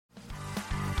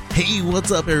Hey, what's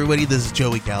up, everybody? This is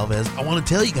Joey Galvez. I want to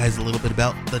tell you guys a little bit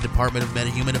about the Department of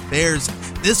Meta-Human Affairs.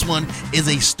 This one is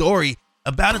a story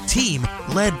about a team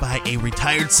led by a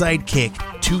retired sidekick,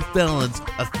 2 felons,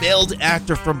 a failed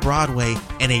actor from Broadway,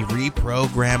 and a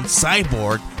reprogrammed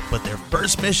cyborg. But their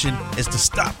first mission is to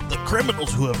stop the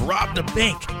criminals who have robbed a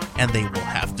bank, and they will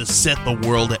have to set the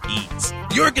world at ease.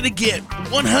 You're going to get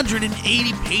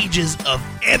 180 pages of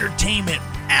entertainment,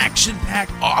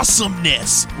 action-packed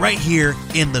awesomeness right here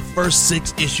in the first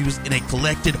 6 issues in a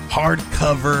collected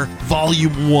hardcover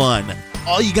volume 1.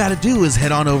 All you got to do is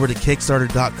head on over to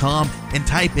Kickstarter.com and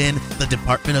type in the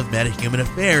Department of Meta-Human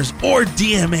Affairs or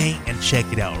DMA and check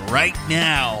it out right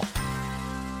now.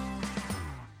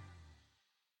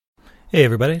 Hey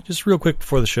everybody, just real quick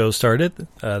before the show started,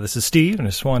 this is Steve, and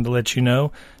I just wanted to let you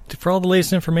know, for all the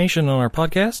latest information on our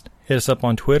podcast, hit us up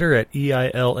on Twitter at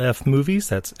EILF Movies,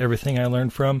 that's everything I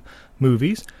learned from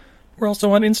movies. We're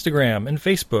also on Instagram and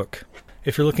Facebook.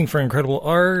 If you're looking for incredible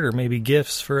art, or maybe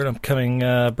gifts for an upcoming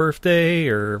birthday,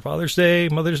 or Father's Day,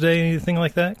 Mother's Day, anything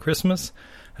like that, Christmas,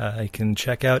 you can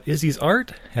check out Izzy's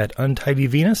art at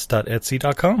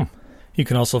untidyvenus.etsy.com. You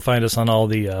can also find us on all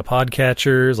the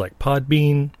podcatchers like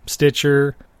Podbean,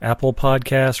 Stitcher, Apple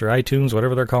Podcasts, or iTunes,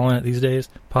 whatever they're calling it these days.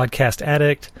 Podcast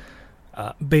Addict.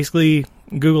 Basically,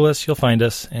 Google us, you'll find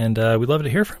us, and we'd love to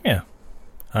hear from you.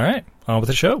 All right, on with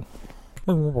the show.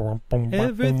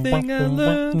 Everything I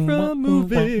learned from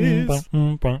movies helps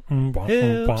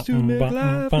to make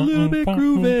life a little bit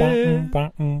groovy.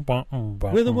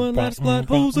 With a one-liner plot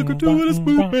holes and gratuitous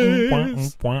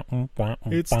movies,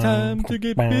 it's time to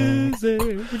get busy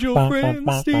with your friend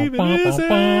Steve and Izzy.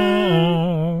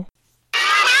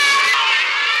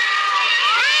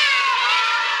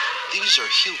 These are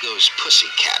Hugo's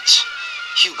pussycats.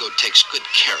 Hugo takes good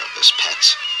care of his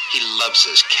pets. He loves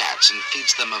his cats and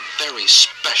feeds them a very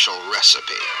special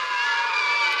recipe.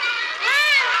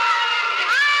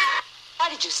 Why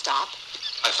did you stop?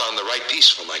 I found the right piece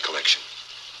for my collection.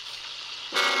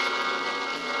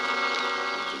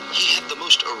 He had the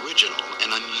most original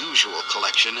and unusual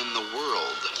collection in the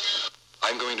world.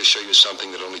 I'm going to show you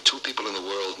something that only 2 people in the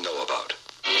world know about.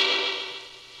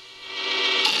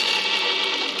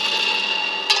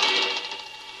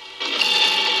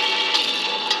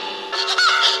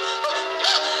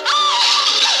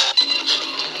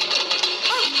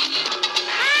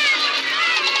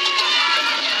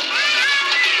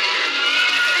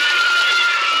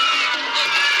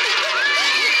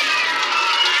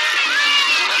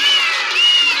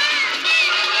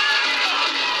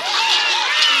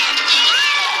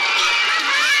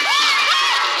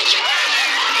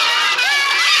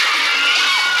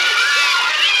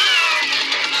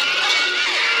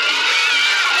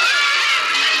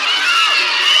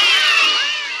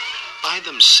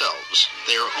 Themselves,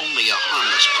 they are only a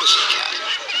harmless pussycat.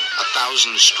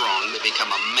 1,000 strong, they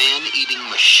become a man-eating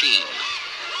machine.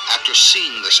 After seeing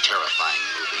this terrifying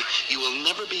movie, you will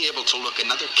never be able to look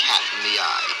another cat in the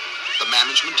eye. The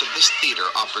management of this theater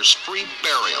offers free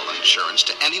burial insurance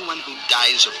to anyone who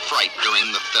dies of fright during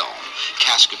the film.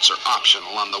 Caskets are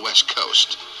optional on the West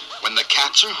Coast. When the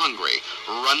cats are hungry,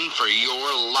 run for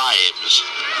your lives.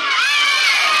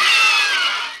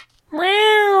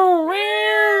 Meow,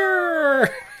 meow.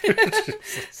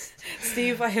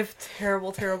 Steve, I have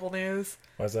terrible, terrible news.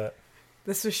 What's that?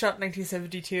 This was shot in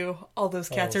 1972. All those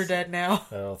cats are dead now.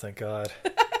 Oh, thank God.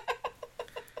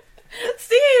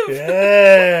 Steve!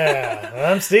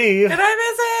 Yeah! I'm Steve. And I'm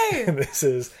Izzy! This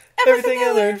is Everything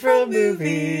I Learned from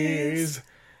Movies.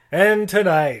 And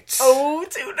tonight... Oh,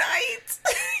 tonight!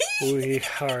 We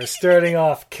are starting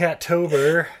off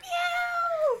Cattober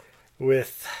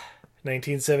with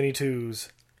 1972's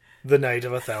The Night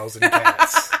of 1,000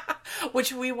 Cats.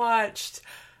 Which we watched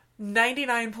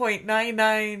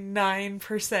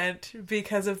 99.999%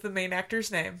 because of the main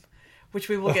actor's name, which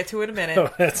we will get to in a minute.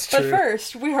 Oh, that's true. But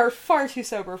first, we are far too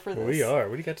sober for this. We are.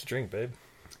 What do you got to drink, babe?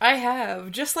 I have,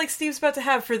 just like Steve's about to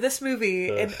have for this movie,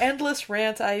 an Endless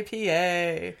Rant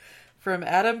IPA from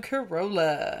Adam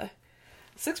Carolla.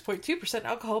 6.2%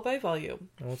 alcohol by volume.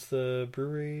 What's the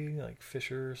brewery? Like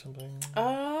Fisher or something?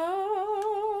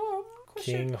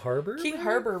 King Harbor? King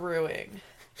Harbor Brewing.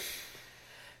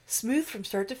 Smooth from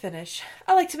start to finish.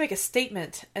 I like to make a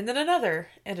statement, and then another,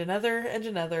 and another, and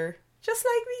another. Just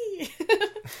like me.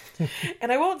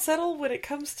 And I won't settle when it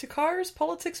comes to cars,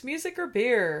 politics, music, or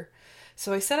beer.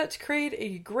 So I set out to create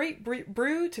a great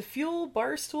brew to fuel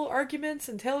barstool arguments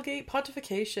and tailgate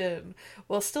pontification,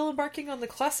 while still embarking on the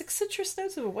classic citrus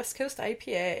notes of a West Coast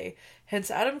IPA.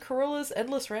 Hence Adam Carolla's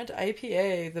Endless Rant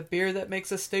IPA, the beer that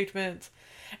makes a statement.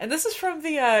 And this is from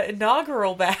the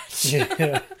inaugural batch.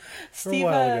 Yeah. Steve,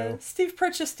 while ago. Steve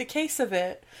purchased a case of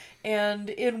it, and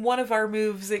in one of our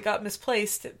moves it got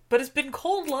misplaced, but it's been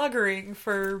cold lagering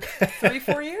for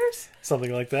 3-4 years.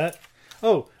 Something like that.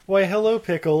 Oh, why hello,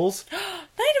 Pickles. Night of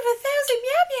 1,000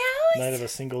 meow meows! Night of a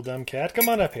single dumb cat. Come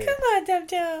on up here. Come on, Dum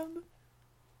Dum.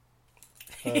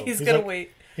 Oh, he's gonna like,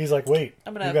 wait. He's like, wait,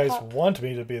 I'm you gonna guys pop. want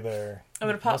me to be there. I'm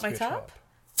gonna pop Must my be a top. trap.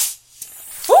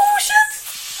 Oh, shit!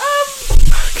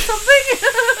 Something!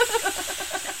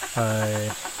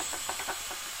 Hi.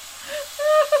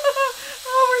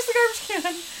 Oh, where's the garbage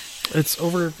can? It's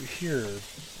over here.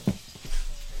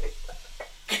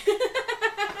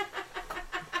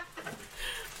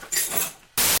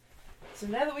 So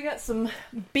now that we got some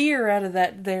beer out of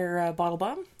that there bottle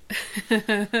bomb.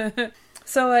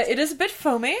 So it is a bit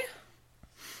foamy.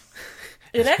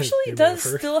 It actually You does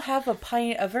remember? still have a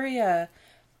very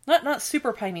not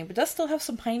super piney, but does still have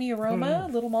some piney aroma,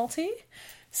 a little malty.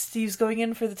 Steve's going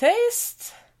in for the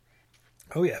taste.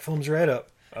 Oh yeah, foams right up.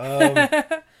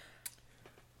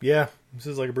 Yeah, this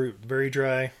is like a brute. Very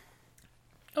dry,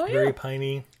 Oh yeah, very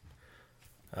piney.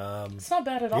 it's not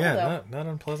bad at all Yeah, though. not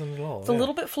unpleasant at all. It's a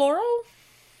little bit floral.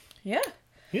 Yeah,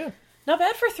 Yeah, not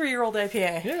bad for a 3-year-old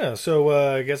IPA. yeah.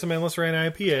 So get some Endless Rain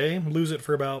IPA. Lose it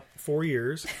for about 4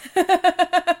 years.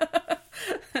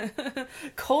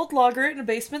 Cold lager it in a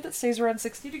basement that stays around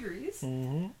 60 degrees.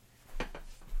 And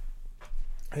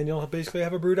you'll basically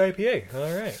have a brewed IPA.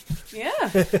 All right. Yeah.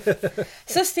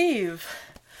 So, Steve,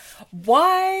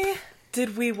 why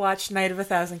did we watch Night of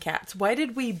 1,000 Cats? Why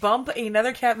did we bump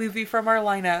another cat movie from our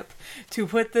lineup to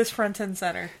put this front and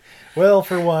center? Well,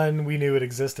 for one, we knew it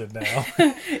existed now.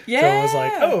 Yeah. So I was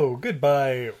like, oh,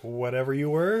 goodbye, whatever you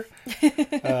were.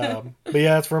 But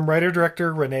yeah, it's from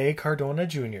writer-director Rene Cardona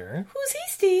Jr. Who's he,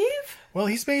 Steve? Well,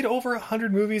 he's made over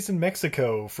 100 movies in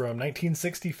Mexico from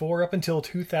 1964 up until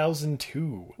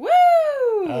 2002. Woo!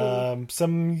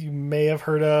 Some you may have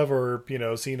heard of or,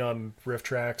 seen on Riff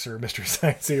Tracks or Mystery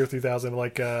Science Theater 3000,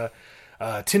 like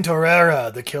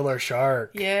Tintorera, the Killer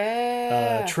Shark.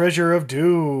 Yeah. Treasure of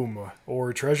Doom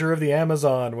or Treasure of the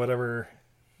Amazon, whatever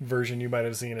version you might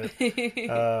have seen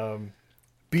it.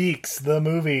 Beaks, the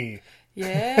movie.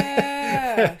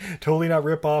 Yeah. Totally not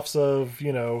rip-offs of,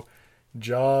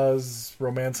 Jaws,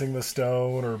 Romancing the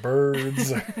Stone, or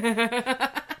Birds.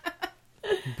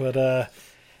 But,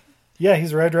 yeah,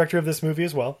 he's the writer-director of this movie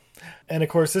as well. And, of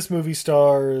course, this movie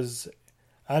stars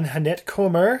Anjanette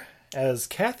Comer as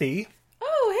Kathy.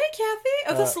 Oh, hey, Kathy.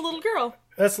 Oh, that's the little girl.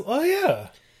 Oh, yeah.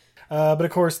 But,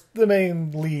 of course, the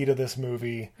main lead of this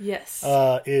movie Yes.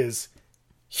 is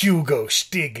Hugo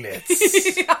Stiglitz.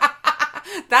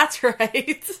 That's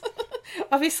right.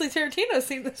 Obviously, Tarantino's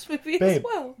seen this movie as Babe,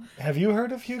 well. have you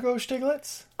heard of Hugo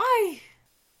Stiglitz?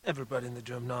 Everybody in the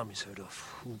German army's heard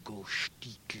of Hugo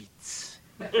Stieglitz.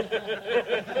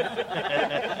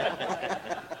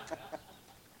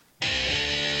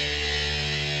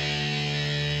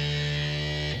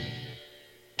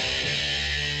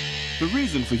 The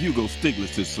reason for Hugo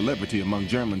Stiglitz's celebrity among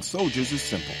German soldiers is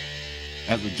simple.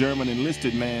 As a German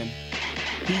enlisted man,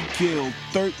 he killed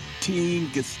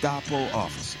 13 Gestapo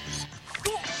officers.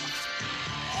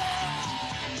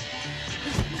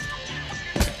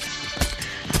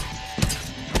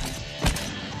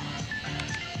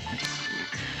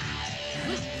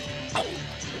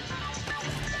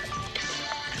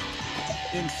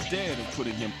 Instead of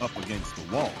putting him up against the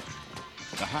wall,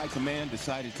 the High Command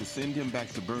decided to send him back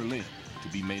to Berlin to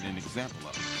be made an example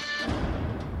of.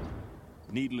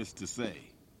 Needless to say,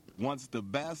 once the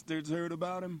bastards heard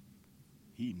about him,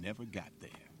 he never got there.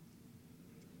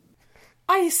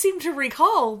 I seem to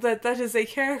recall that is a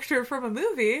character from a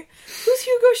movie. Who's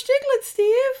Hugo Stiglitz,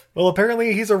 Steve? Well,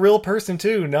 apparently he's a real person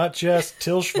too, not just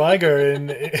Til Schweiger in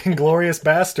Inglourious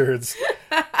Bastards.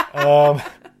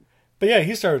 But yeah,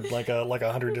 he started like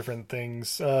 100 different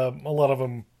things. A lot of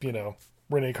them,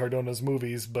 Rene Cardona's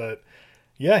movies. But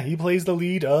yeah, he plays the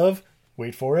lead of,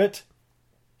 wait for it,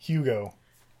 Hugo.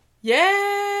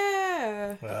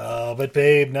 Yeah! Oh, but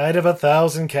babe, Night of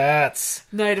 1,000 Cats.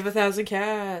 Night of 1,000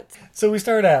 Cats. So we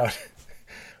start out.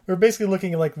 We're basically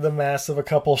looking at like the mass of a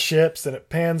couple ships, and it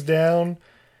pans down,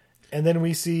 and then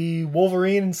we see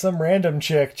Wolverine and some random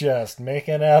chick just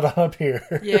making out up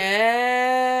here.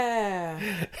 Yeah!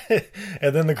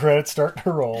 And then the credits start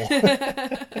to roll.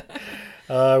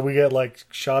 We get like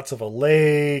shots of a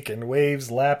lake and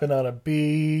waves lapping on a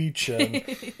beach. And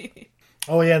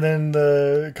oh yeah, and then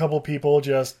the couple people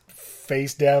just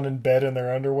face down in bed in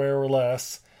their underwear or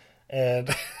less. And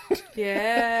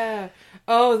Yeah.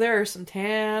 Oh, there are some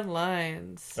tan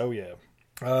lines. oh yeah.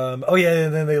 Oh yeah,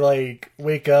 and then they like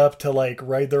wake up to like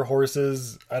ride their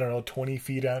horses, I don't know, 20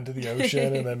 feet out into the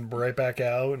ocean and then right back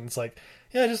out, and it's like,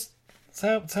 yeah, just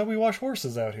it's how we wash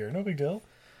horses out here. No big deal.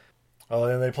 Oh,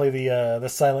 and then they play the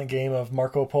silent game of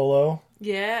Marco Polo.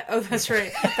 Yeah. Oh, that's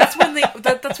right. That's when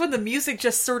that's when the music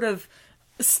just sort of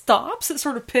stops. It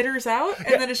sort of pitters out,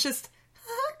 and then it's just.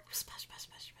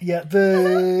 Yeah,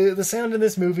 the sound in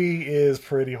this movie is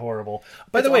pretty horrible.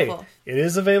 By the way, it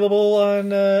is available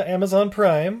on Amazon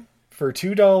Prime for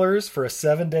 $2 for a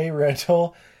 7-day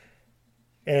rental,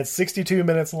 and it's 62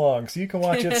 minutes long, so you can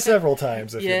watch it several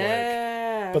times if you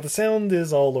like. But the sound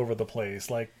is all over the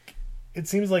place. Like, it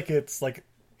seems like it's like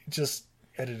just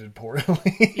edited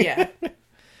poorly. Yeah.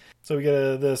 So we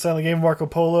get the silent game of Marco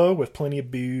Polo with plenty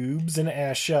of boobs and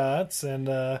ass shots, and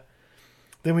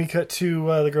then we cut to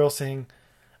the girl saying,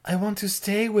 "I want to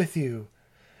stay with you."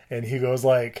 And he goes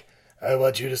like, "I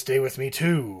want you to stay with me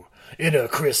too, in a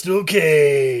crystal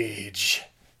cage."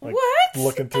 Like, what?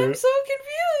 Looking through, I'm so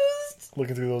confused.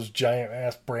 Looking through those giant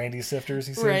ass brandy sifters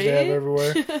he seems to have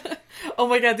everywhere. Oh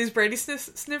my god, these brandy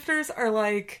snifters are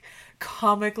like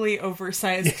comically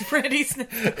oversized brandy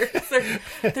snifters.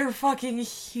 They're fucking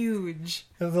huge.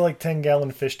 They're like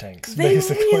 10-gallon fish tanks, they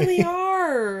basically. They really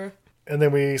are. And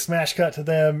then we smash cut to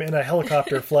them in a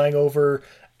helicopter flying over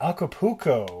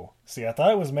Acapulco. See, I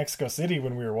thought it was Mexico City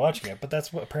when we were watching it, but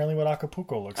that's apparently what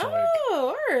Acapulco looks like.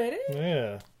 Oh, alrighty.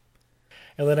 Yeah.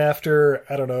 And then after,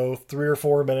 I don't know, 3 or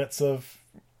 4 minutes of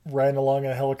riding along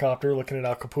a helicopter looking at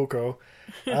Acapulco,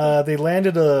 they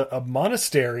landed a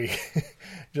monastery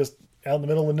just out in the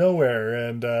middle of nowhere.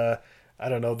 And, I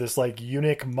don't know, this like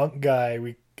eunuch monk guy,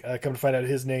 we come to find out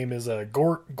his name is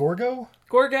Gorgo?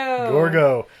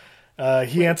 Gorgo.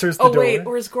 He answers the door. Oh, wait,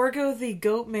 or is Gorgo the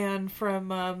goat man from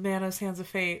Manos Hands of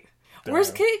Fate?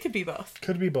 It could be both.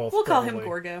 Could be both. We'll probably. call him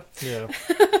Gorgo. Yeah.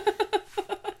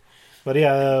 But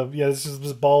this is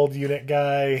this bald eunuch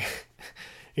guy.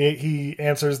 He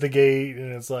answers the gate,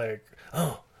 and it's like,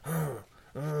 opens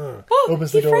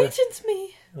the door. He frightens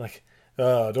me. Like,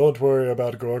 don't worry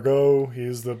about Gorgo.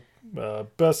 He's the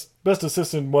best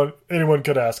assistant anyone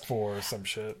could ask for, or some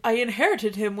shit. I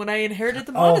inherited him when I inherited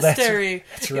the monastery.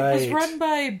 That's right. It was run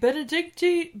by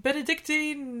Benedictine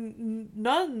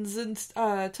nuns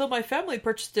until my family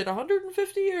purchased it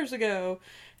 150 years ago.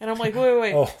 And I'm like,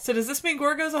 wait. Oh. So does this mean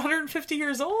Gorgo's 150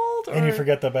 years old? Or? And you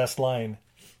forget the best line.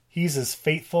 He's as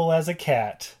faithful as a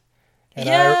cat. And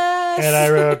yes!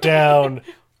 I wrote down,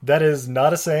 that is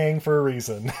not a saying for a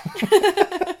reason.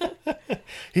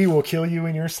 He will kill you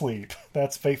in your sleep.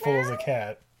 That's faithful as a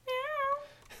cat.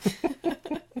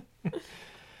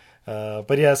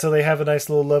 But yeah, so they have a nice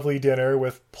little lovely dinner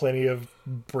with plenty of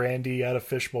brandy out of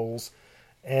fish bowls.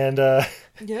 And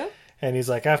yeah. And he's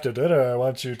like, after dinner, I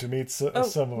want you to meet some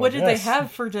of them. What did they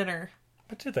have for dinner?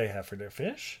 What did they have for their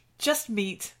fish? Just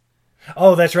meat.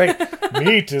 Oh, that's right.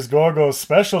 Meat is Gorgo's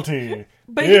specialty.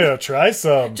 But here, try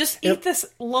some. Just eat this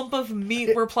lump of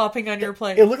meat we're plopping on your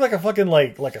plate. It looked like a fucking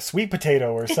like a sweet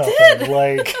potato or something. It did.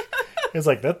 Like it's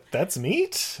like that's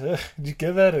meat. Did you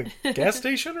get that at a gas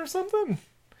station or something?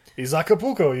 Is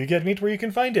Acapulco? You get meat where you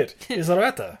can find it. Is a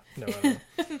rata? No, I don't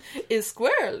know. Is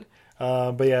squirrel.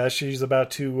 But yeah, she's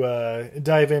about to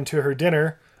dive into her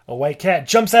dinner. A white cat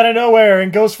jumps out of nowhere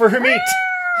and goes for her meat.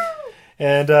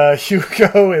 And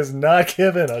Hugo is not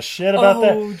giving a shit about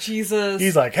that. Oh, Jesus.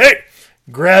 He's like, hey!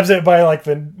 Grabs it by like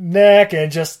the neck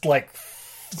and just like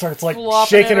starts like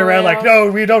shaking it around like, no,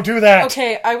 we don't do that.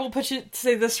 Okay, I will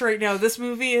say this right now. This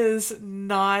movie is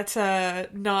not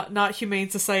Humane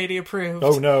Society approved.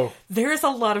 Oh, no. There's a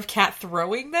lot of cat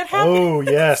throwing that happens. Oh,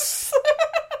 yes.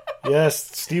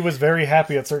 Yes, Steve was very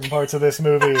happy at certain parts of this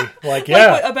movie. Like,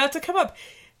 yeah. Like, about to come up.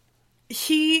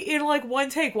 He, in like one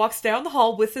take, walks down the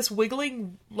hall with this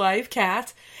wiggling live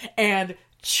cat and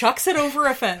chucks it over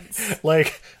a fence.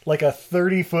 like a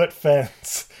 30-foot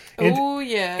fence. Oh,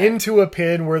 yeah. Into a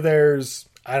pen where there's,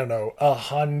 I don't know,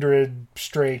 100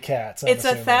 stray cats. It's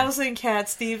assuming. 1,000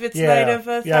 cats, Steve. It's night of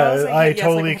 1,000. Yeah, I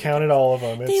totally counted all of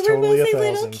them. It's they totally were mostly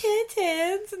 1,000. little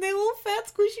kittens, and they had little fat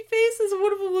squishy faces, and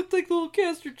one of them looked like little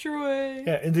Castor Troy.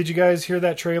 Yeah, and did you guys hear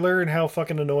that trailer and how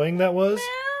fucking annoying that was? Meow.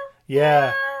 Yeah.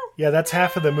 Meow. Yeah, that's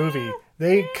half of the movie.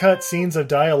 They cut scenes of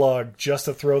dialogue just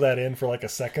to throw that in for like a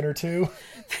second or two.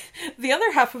 The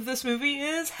other half of this movie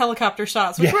is helicopter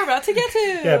shots, which we're about to get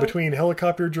to. Yeah, between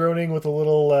helicopter droning with a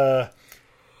little a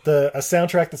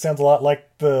soundtrack that sounds a lot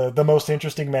like the Most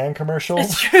Interesting Man commercials.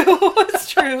 It's true. It's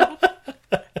true.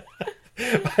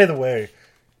 By the way,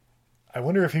 I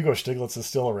wonder if Hugo Stiglitz is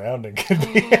still around and could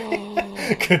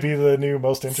be the new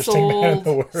Most Interesting Man in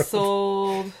the world.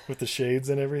 Sold. With the shades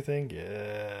and everything.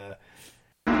 Yeah.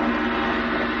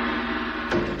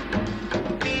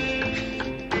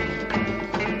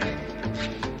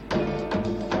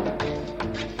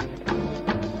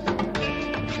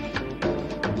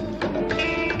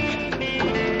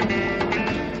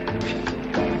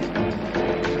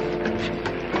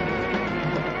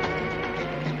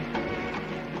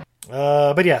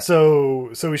 But yeah, so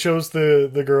he shows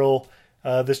the girl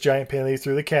this giant pen that he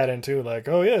threw the cat into, like,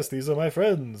 oh yes, these are my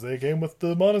friends. They came with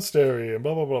the monastery, and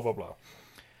blah, blah, blah, blah, blah.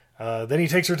 Then he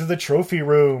takes her to the trophy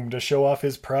room to show off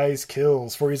his prize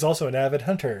kills, for he's also an avid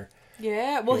hunter.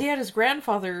 Yeah, well, he had his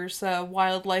grandfather's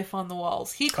wildlife on the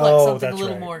walls. He collects something a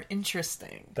little more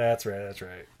interesting. That's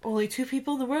right. Only 2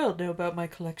 people in the world know about my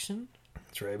collection.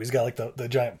 That's right. He's got like the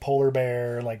giant polar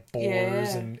bear, and like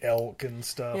boars and elk and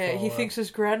stuff. Yeah, he thinks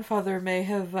his grandfather may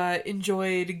have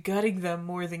enjoyed gutting them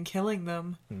more than killing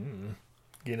them.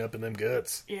 Getting up in them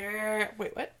guts. Yeah.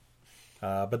 Wait, what?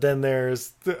 But then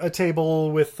there's a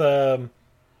table with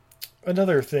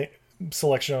another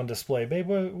selection on display. Babe,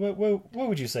 what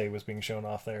would you say was being shown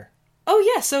off there?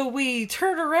 Oh, yeah, so we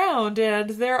turn around and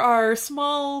there are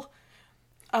small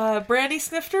brandy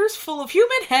snifters full of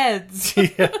human heads.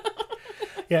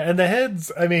 Yeah, and the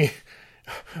heads, I mean,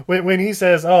 when he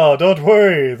says, oh, don't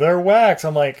worry, they're wax,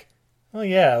 I'm like, oh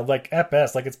yeah, like at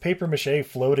best, like it's paper mache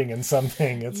floating in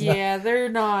something. It's they're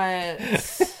not.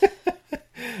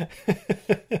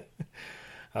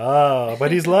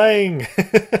 But he's lying.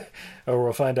 Or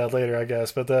we'll find out later, I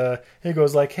guess. But he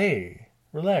goes like, hey,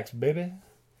 relax, baby.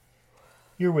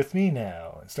 You're with me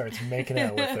now. And starts making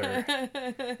out with her.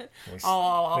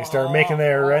 They start making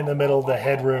there right in the middle of the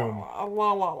headroom.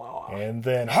 And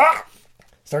then,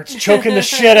 starts choking the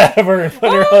shit out of her and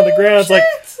putting her on the ground. It's like,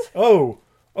 oh,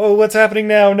 what's happening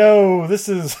now? No, this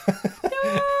is...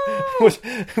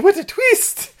 what a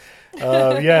twist!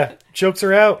 Chokes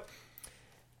her out.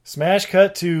 Smash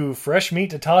cut to fresh meat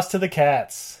to toss to the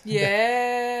cats.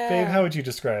 Yeah. Babe, how would you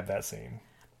describe that scene?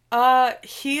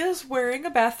 He is wearing a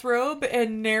bathrobe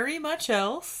and nary much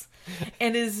else,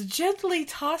 and is gently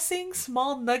tossing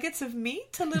small nuggets of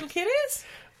meat to little kitties.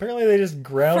 Apparently they just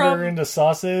ground her into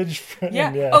sausage.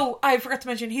 Yeah. Oh, I forgot to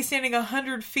mention, he's standing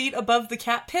 100 feet above the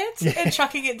cat pit and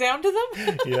chucking it down to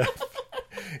them. Yeah.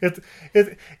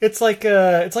 It's like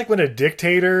when a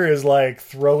dictator is like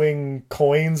throwing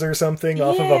coins or something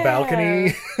off of a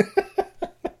balcony.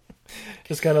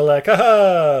 Just kind of like,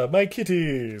 haha, my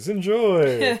kitties,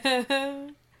 enjoy.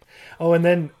 Oh, and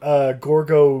then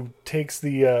Gorgo takes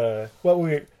the what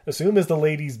we assume is the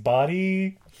lady's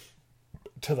body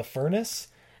to the furnace.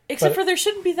 Except for there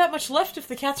shouldn't be that much left if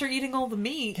the cats are eating all the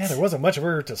meat. Yeah, there wasn't much of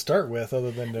her to start with other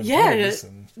than them titties.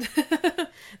 And...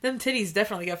 them titties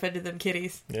definitely got fed to them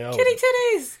kitties. Yeah, kitty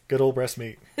titties! Good old breast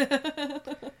meat.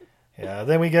 Yeah,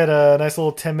 then we get a nice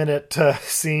little 10-minute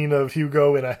scene of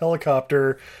Hugo in a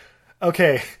helicopter.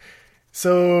 Okay,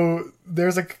 so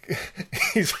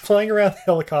he's flying around the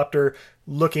helicopter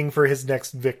looking for his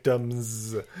next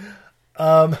victims.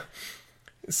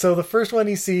 So the first one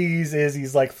he sees is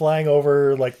he's like flying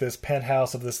over like this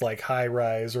penthouse of this like high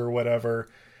rise or whatever,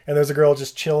 and there's a girl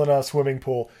just chilling on a swimming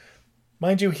pool.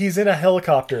 Mind you, he's in a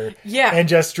helicopter. Yeah. And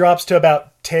just drops to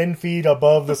about 10 feet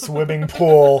above the swimming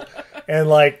pool and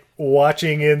like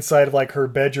watching inside of like her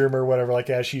bedroom or whatever,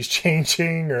 like as she's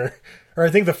changing or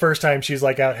I think the first time she's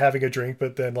like out having a drink,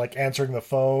 but then like answering the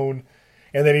phone.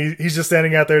 And then he's just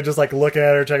standing out there just like looking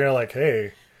at her, checking her like,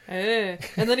 hey. And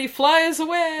then he flies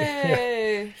away.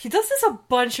 Yeah. He does this a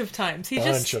bunch of times. He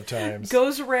just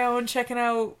goes around checking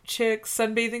out chicks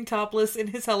sunbathing topless in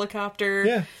his helicopter.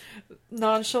 Yeah.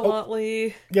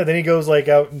 Nonchalantly. Oh. Yeah, then he goes like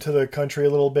out into the country a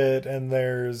little bit, and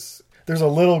there's a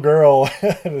little girl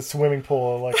in a swimming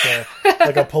pool,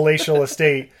 like a palatial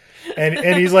estate.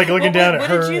 And he's like looking down at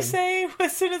her. What did you say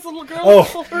as soon as the little girl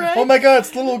pulled her out? Oh my god,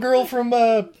 it's the little girl from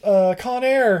Con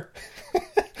Air.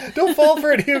 Don't fall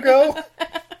for it, Hugo.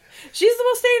 She's the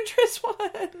most dangerous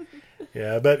one.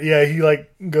 Yeah, but yeah, he like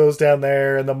goes down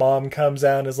there and the mom comes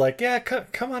out and is like, yeah,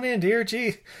 come on in, dear.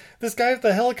 Gee, this guy with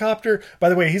the helicopter. By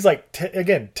the way, he's like,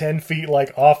 10 feet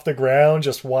like off the ground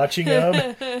just watching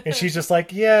him. And she's just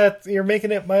like, yeah, you're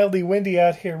making it mildly windy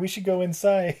out here. We should go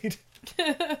inside.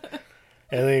 And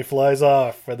then he flies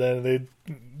off. And then they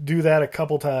do that a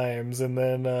couple times. And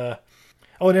then,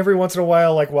 and every once in a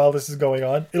while, like while this is going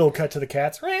on, it'll cut to the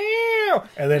cats.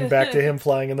 And then back to him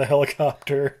flying in the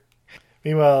helicopter.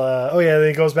 Meanwhile, then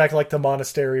he goes back to like the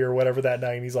monastery or whatever that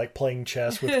night, and he's like playing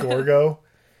chess with Gorgo.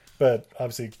 But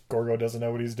obviously Gorgo doesn't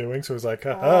know what he's doing, so he's like,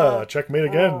 haha, checkmate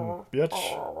again, bitch.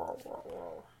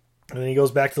 And then he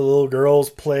goes back to the little girl's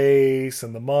place,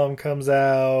 and the mom comes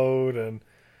out, and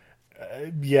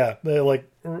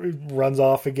runs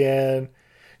off again.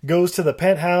 Goes to the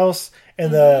penthouse,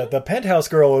 and the penthouse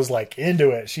girl is like into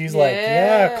it. She's like,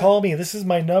 yeah, call me. This is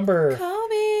my number. Call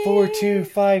me.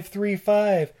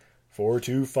 42535.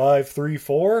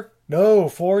 42534? No,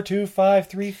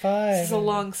 42535. This is a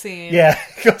long scene. Yeah,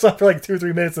 it goes on for like 2 or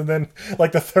 3 minutes, and then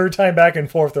like the third time back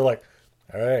and forth, they're like,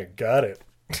 all right, got it.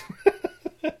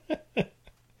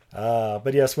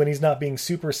 But yes, when he's not being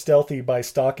super stealthy by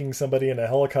stalking somebody in a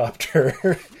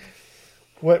helicopter,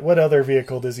 what other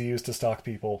vehicle does he use to stalk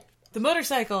people? The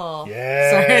motorcycle.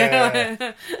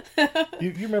 Yeah. Sorry.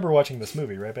 You remember watching this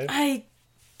movie, right, babe? I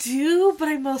do, but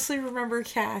I mostly remember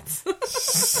cats.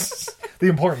 The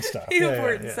important stuff. The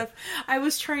important stuff. I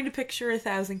was trying to picture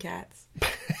 1,000 cats.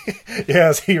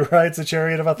 Yes, he rides a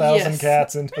chariot of 1,000 Yes.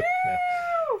 cats into.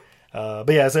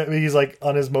 But yeah, so he's like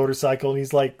on his motorcycle and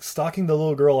he's like stalking the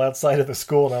little girl outside of the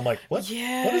school, and I'm like, what?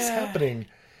 Yeah. What is happening?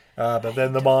 But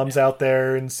then the mom's out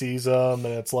there and sees him,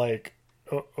 and it's like,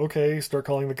 oh, okay, start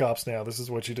calling the cops now. This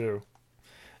is what you do.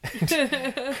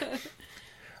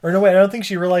 Or no, wait, I don't think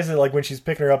she realizes it, like, when she's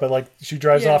picking her up, and, like, she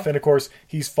drives off, and, of course,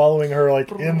 he's following her,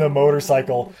 like, in the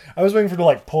motorcycle. I was waiting for her to,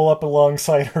 like, pull up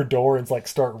alongside her door and, like,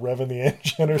 start revving the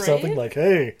engine or something. Like,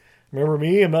 hey, remember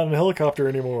me? I'm not in a helicopter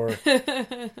anymore.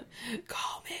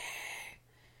 Call me.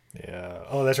 Yeah.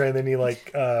 Oh, that's right. And then he,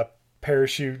 like,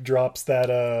 parachute drops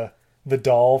that, the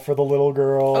doll for the little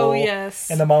girl. Oh,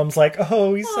 yes. And the mom's like,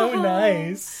 oh, he's so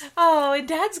nice. Oh, and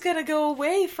Dad's gonna go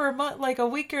away for a month, like a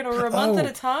week or a month at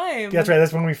a time. Yeah, that's right.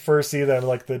 That's when we first see them.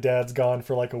 Like, the dad's gone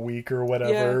for, like, a week or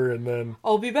whatever, and then...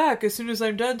 I'll be back as soon as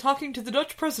I'm done talking to the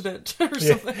Dutch president, or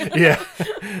something. Yeah.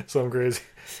 Something crazy.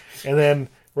 And then,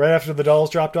 right after the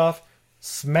doll's dropped off,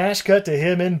 smash cut to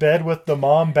him in bed with the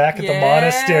mom back at the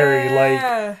monastery.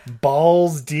 Like,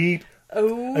 balls deep.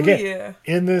 Oh, Again, yeah.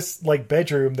 in this, like,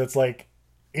 bedroom that's, like,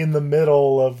 in the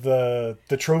middle of the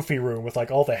trophy room with,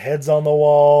 like, all the heads on the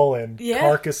wall and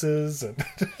carcasses. And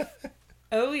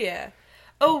Oh, yeah.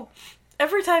 Oh,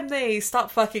 every time they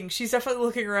stop fucking, she's definitely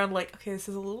looking around like, okay, this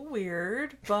is a little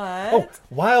weird, but... Oh,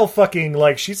 while fucking,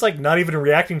 like, she's, like, not even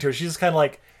reacting to it. She's just kind of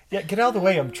like, yeah, get out of the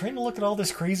way. I'm trying to look at all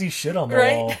this crazy shit on the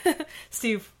wall.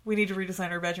 Steve, we need to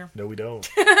redesign our bedroom. No, we don't.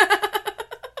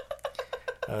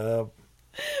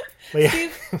 But yeah.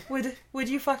 Steve, would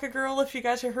you fuck a girl if you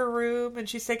got to her room and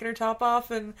she's taking her top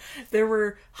off and there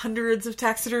were hundreds of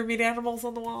taxidermied animals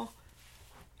on the wall?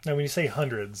 Now, when you say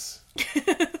hundreds,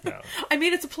 no. I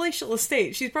mean, it's a palatial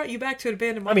estate. She's brought you back to an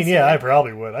abandoned I mean, monastery. yeah, I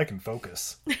probably would. I can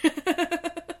focus.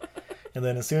 And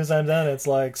then as soon as I'm done, it's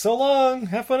like, so long,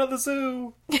 have fun at the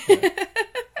zoo. Yeah.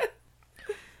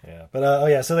 But, oh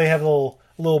yeah, so they have a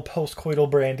little post-coital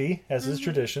brandy, as is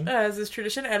tradition. As is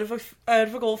tradition, out of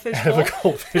a goldfish Out bowl. of a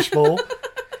goldfish bowl.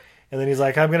 And then he's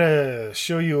like, I'm going to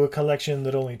show you a collection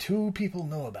that only 2 people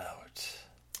know about.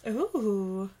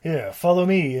 Ooh. Here, follow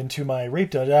me into my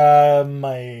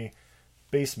my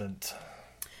basement.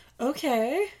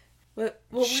 Okay. What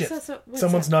Shit. was that?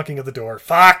 Someone's knocking at the door.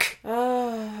 Fuck!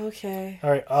 Oh, okay. All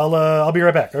right, I'll be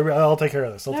right back. I'll take care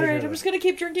of this. All right, I'm just gonna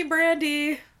keep drinking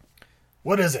brandy.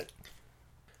 What is it?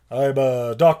 I'm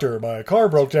a doctor. My car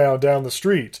broke down the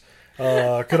street.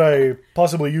 Could I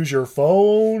possibly use your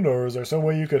phone, or is there some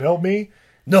way you could help me?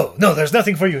 No, there's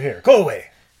nothing for you here. Go away.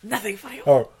 Nothing for you.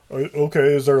 Oh,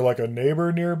 okay. Is there like a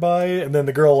neighbor nearby? And then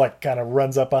the girl like kind of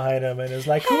runs up behind him and is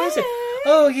like, "Who is it?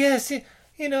 Oh, yes.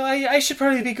 You know, I should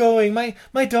probably be going.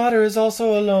 My daughter is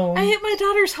also alone. My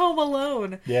daughter's home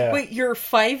alone. Yeah. Wait, your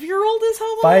 5-year-old is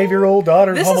home alone? 5-year-old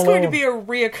daughter This home is alone. going to be a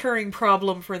reoccurring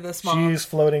problem for this mom. She's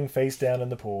floating face down in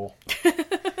the pool.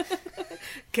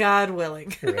 God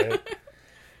willing. Right.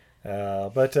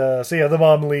 So yeah, the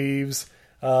mom leaves.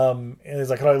 And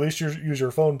he's like, "Can I at least use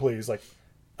your phone, please?" Like,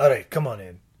 all right, come on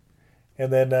in.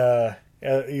 And then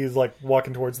he's like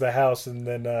walking towards the house, and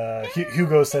then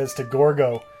Hugo says to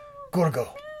Gorgo,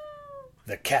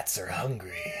 the cats are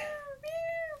hungry.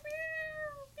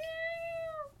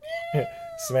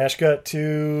 Smash cut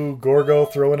to Gorgo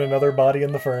throwing another body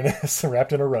in the furnace,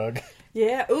 wrapped in a rug.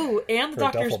 Yeah. Ooh, and the Or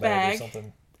a doctor's duffel bag or bag.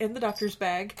 something. In the doctor's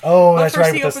bag. Oh, But that's first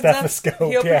right, he with the opens stethoscope.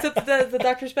 He opens yeah. up the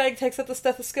doctor's bag, takes out the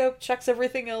stethoscope, chucks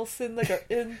everything else in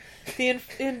the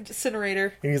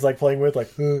incinerator. And he's like playing with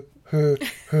like, good.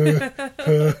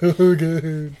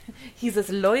 He's as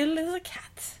loyal as a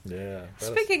cat. Yeah.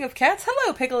 Speaking of cats,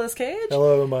 hello, Pickles Cage.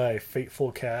 Hello, my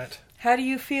fateful cat. How do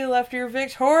you feel after your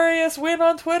victorious win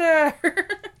on Twitter?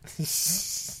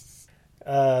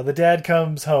 The dad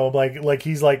comes home, like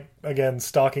he's like again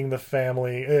stalking the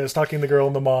family, stalking the girl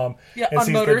and the mom. Yeah, and on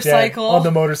sees motorcycle. The dad, on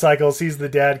the motorcycle, sees the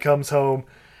dad comes home,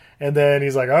 and then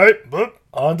he's like, "All right, boop,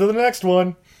 on to the next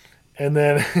one." And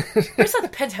then, Where's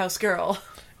that penthouse girl?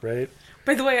 right?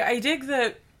 By the way, I dig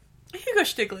that Hugo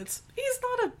Stiglitz. He's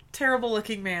not a terrible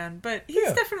looking man, but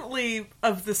he's definitely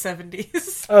of the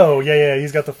 70s. Oh yeah,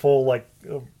 he's got the full like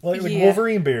Yeah.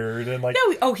 Wolverine beard and like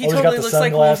No, he always totally got the looks like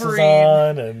sunglasses Wolverine.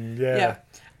 on and Yeah.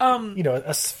 you know,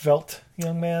 a svelte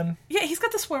young man. Yeah, he's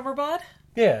got the swimmer bod.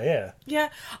 Yeah. Yeah,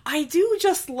 I do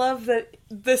just love that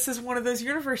this is one of those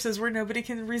universes where nobody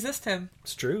can resist him.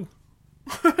 It's true.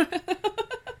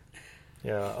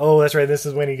 Yeah. Oh, that's right. This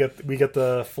is when we get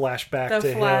the flashback The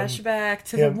to him. flashback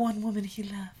to him. the one woman he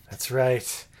loved. That's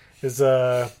right. This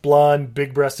blonde,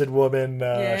 big-breasted woman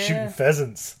shooting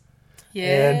pheasants.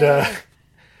 Yeah.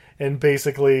 And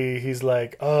basically he's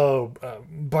like, oh,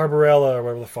 Barbarella, or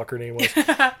whatever the fuck her name was.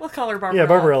 We'll call her Barbara. Yeah,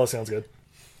 Barbarella sounds good.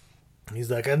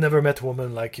 He's like, I've never met a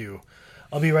woman like you.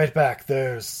 I'll be right back.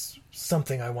 There's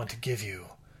something I want to give you.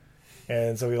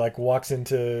 And so he like walks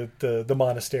into the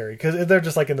monastery, because they're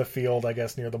just like in the field, I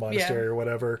guess, near the monastery or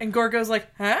whatever. And Gorgo's like,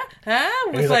 huh?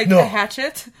 With he's like like, no. a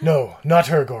hatchet. No, not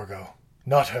her, Gorgo.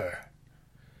 Not her.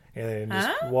 And then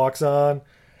just walks on.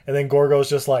 And then Gorgo's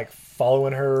just like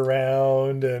following her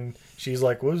around. And she's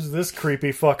like, who's this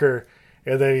creepy fucker?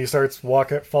 And then he starts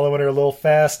following her a little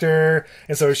faster.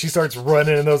 And so she starts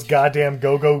running in those goddamn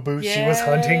go-go boots she was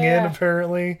hunting in,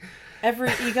 apparently.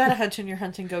 You gotta hunch in your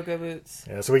hunting go-go boots.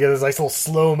 Yeah, so we get this nice little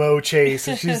slow-mo chase.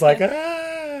 And she's like,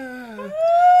 ah.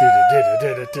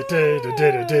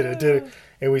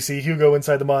 And we see Hugo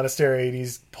inside the monastery. And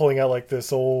he's pulling out like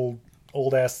this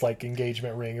old-ass like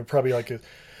engagement ring. And probably like,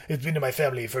 it's been in my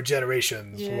family for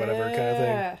generations, or whatever kind of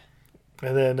thing.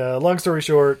 And then, long story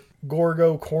short,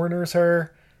 Gorgo corners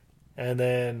her, and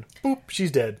then, boop,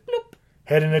 she's dead. Bloop.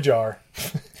 Head in a jar.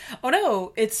 Oh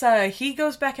no, it's, he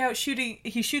goes back out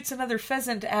he shoots another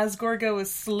pheasant as Gorgo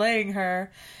is slaying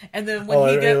her, and then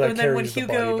when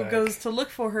Hugo goes to look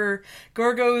for her,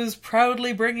 Gorgo's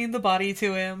proudly bringing the body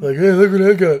to him. Like, hey, look what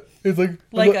I got. It's like,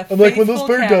 I'm like one of those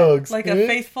bird dogs. Like a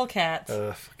faithful cat.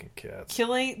 Fucking cats.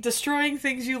 Destroying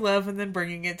things you love and then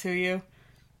bringing it to you.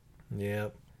 Yeah.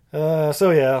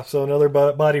 So another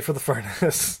body for the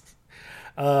furnace.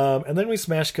 And then we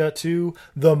smash cut to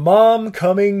the mom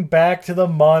coming back to the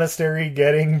monastery,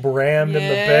 getting Brammed in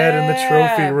the bed in the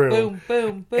trophy room. Boom,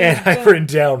 boom, boom. And I've written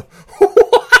down,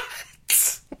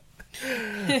 what?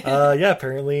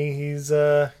 Apparently he's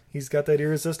got that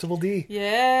irresistible D.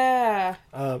 Yeah.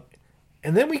 And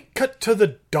then we cut to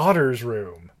the daughter's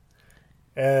room.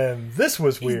 And this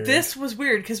was weird. This was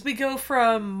weird, because we go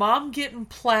from mom getting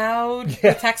plowed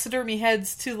with taxidermy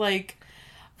heads to, like,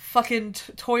 fucking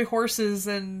toy horses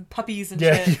and puppies and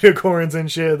shit. Yeah, unicorns and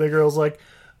shit. The girl's like,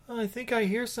 oh, I think I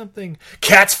hear something.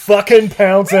 Cat's fucking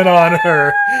pouncing on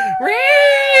her.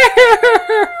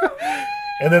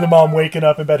 And then the mom waking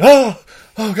up in bed.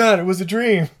 Oh God, it was a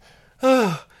dream.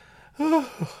 Oh.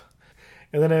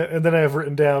 And then I've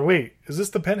written down, wait, is this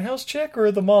the penthouse chick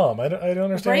or the mom? I don't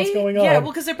understand what's going on. Yeah,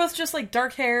 well, because they're both just like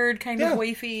dark haired, kind of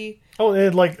wafy. Oh,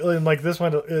 and like this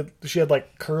one, she had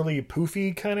like curly,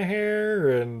 poofy kind of hair,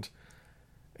 and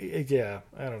yeah,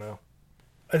 I don't know.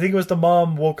 I think it was the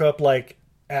mom woke up like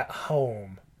at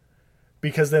home,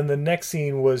 because then the next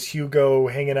scene was Hugo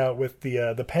hanging out with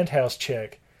the penthouse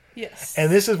chick. Yes,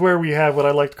 and this is where we have what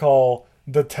I like to call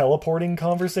the teleporting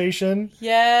conversation.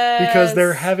 Yes. Because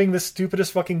they're having the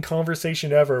stupidest fucking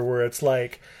conversation ever, where it's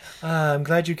like, I'm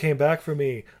glad you came back for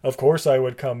me. Of course I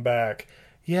would come back.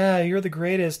 Yeah, you're the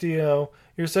greatest, You're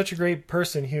such a great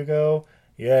person, Hugo.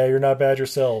 Yeah, you're not bad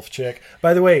yourself, chick.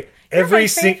 By the way, you're my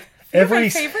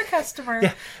favorite customer.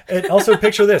 Yeah, and also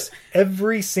picture this.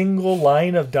 Every single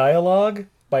line of dialogue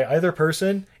by either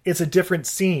person, it's a different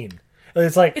scene.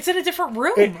 It's like, it's in a different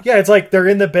room. It's like they're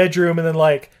in the bedroom and then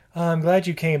like, oh, I'm glad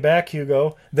you came back,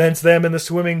 Hugo. Then it's them in the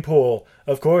swimming pool.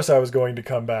 Of course I was going to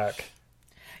come back.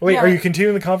 Wait, are you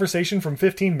continuing the conversation from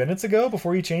 15 minutes ago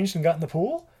before you changed and got in the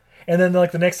pool? And then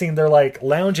like the next scene, they're like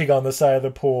lounging on the side of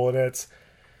the pool, and it's,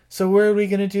 so where are we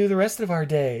going to do the rest of our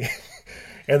day?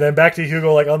 And then back to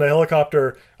Hugo like on the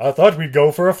helicopter, I thought we'd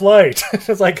go for a flight.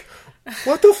 It's like,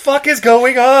 what the fuck is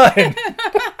going on?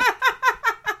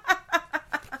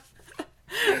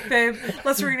 Babe,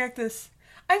 let's reenact this.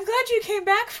 I'm glad you came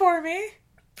back for me.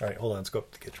 All right, hold on. Let's go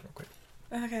up to the kitchen real quick.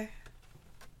 Okay.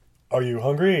 Are you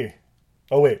hungry?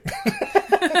 Oh, wait.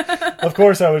 Of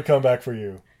course I would come back for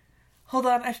you. Hold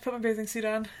on. I have to put my bathing suit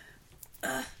on.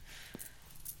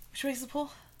 Which way is the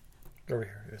pool? Over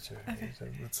here. Okay.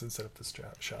 Let's set up this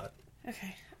shot.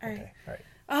 Okay. All right. Okay. All right.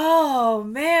 Oh,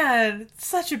 man. It's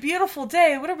such a beautiful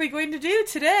day. What are we going to do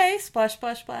today? Splash,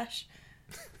 splash, splash.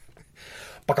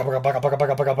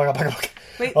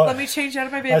 Wait, let me change out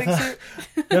of my bathing suit.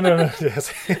 No.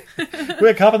 Yes.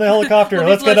 Quick, hop in the helicopter.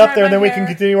 Let's get up there and then we can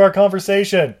continue our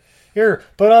conversation. Here,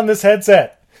 put on this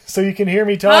headset so you can hear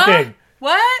me talking. Huh?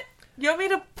 What? You want me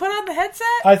to put on the headset?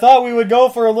 I thought we would go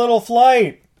for a little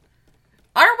flight.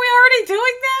 Aren't we already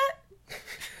doing that?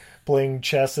 Playing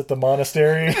chess at the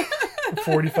monastery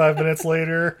 45 minutes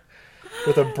later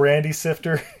with a brandy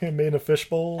sifter made in a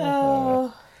fishbowl.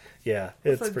 Oh. Yeah,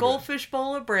 it's a goldfish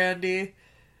bowl of brandy.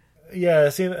 Yeah,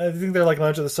 see, I think they're like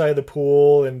lounging at the side of the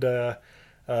pool, and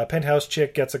Penthouse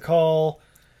chick gets a call,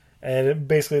 and it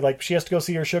basically, like, she has to go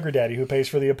see her sugar daddy who pays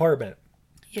for the apartment.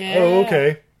 Yeah. Oh,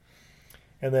 okay.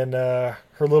 And then her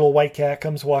little white cat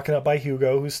comes walking up by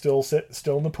Hugo, who's still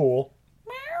in the pool.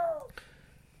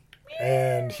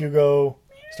 And Hugo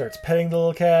starts petting the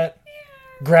little cat,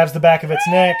 grabs the back of its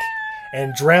neck,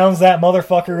 and drowns that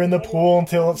motherfucker in the pool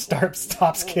until it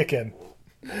stops kicking.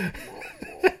 And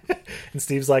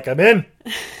Steve's like, I'm in.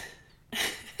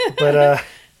 But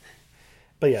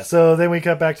yeah, so then we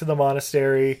cut back to the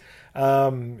monastery.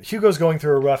 Hugo's going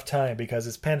through a rough time because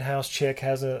his penthouse chick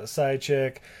has a side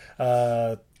chick.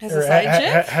 Has a side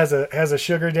chick? Has a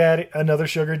sugar daddy, another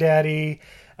sugar daddy.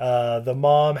 The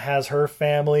mom has her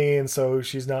family, and so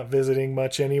she's not visiting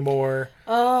much anymore.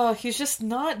 Oh, he's just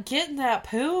not getting that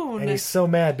poon. And he's so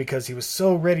mad because he was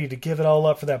so ready to give it all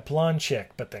up for that blonde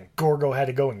chick, but then Gorgo had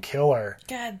to go and kill her.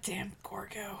 Goddamn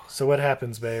Gorgo. So what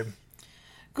happens, babe?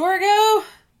 Gorgo!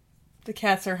 The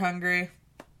cats are hungry.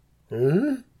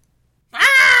 Huh?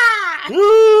 Ah!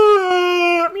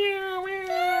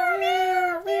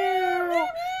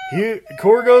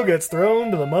 Gorgo gets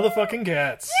thrown to the motherfucking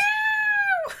cats.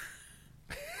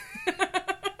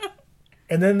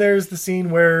 And then there's the scene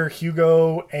where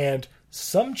Hugo and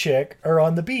some chick are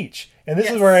on the beach. And this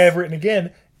is where I have written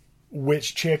again,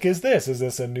 which chick is this? Is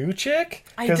this a new chick?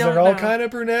 Because they're all kind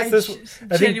of brunettes.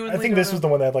 I think this was the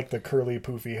one that had like the curly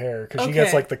poofy hair. Because she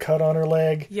gets like the cut on her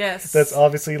leg. Yes. That's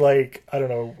obviously like, I don't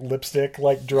know, lipstick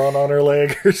like drawn on her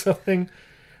leg or something.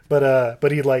 But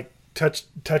he like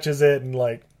touches it and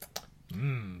like,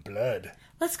 blood.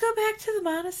 Let's go back to the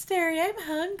monastery. I'm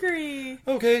hungry.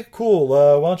 Okay, cool.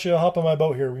 Why don't you hop on my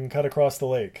boat here? We can cut across the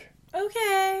lake.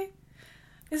 Okay.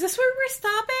 Is this where we're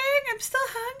stopping? I'm still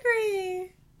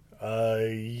hungry.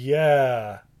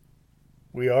 Yeah.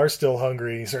 We are still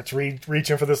hungry. He starts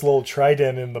reaching for this little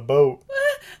trident in the boat.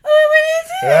 What is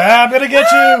it? I'm gonna get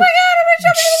you! Oh my god, I'm gonna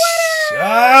jump in the water!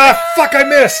 Ah, fuck, I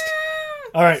missed!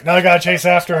 Alright, now I gotta chase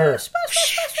after her.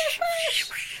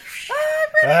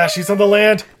 She's on the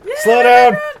land. Slow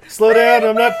down. Slow down.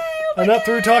 I'm not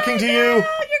through talking to you. You're gonna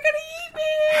eat me.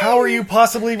 How are you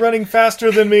possibly running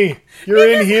faster than me? You're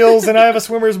in heels and I have a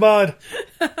swimmer's mod.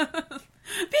 Because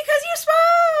you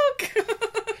smoke.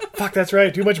 Fuck, that's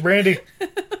right. Too much brandy.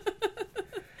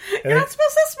 You're not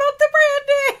supposed to smoke the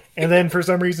brandy. And then for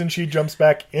some reason she jumps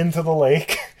back into the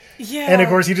lake. Yeah. And of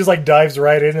course he just like dives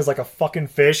right in as like a fucking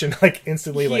fish and like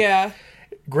instantly like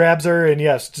grabs her and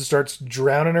just starts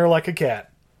drowning her like a cat.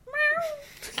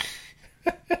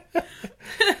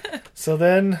 So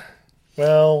then,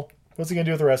 well, what's he gonna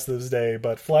do with the rest of his day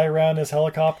but fly around his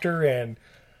helicopter and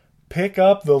pick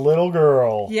up the little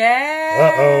girl?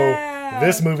 Yeah.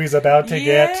 This movie's about to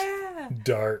get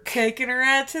dark. Taking her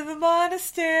out to the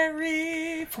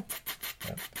monastery.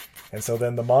 And so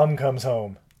then the mom comes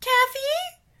home.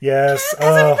 Kathy? Yes.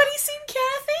 Has anybody seen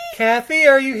Kathy? Kathy,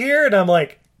 are you here? And I'm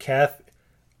like, Kathy.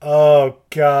 Oh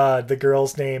God, the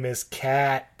girl's name is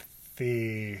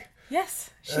Kathy.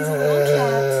 Yes, she's a little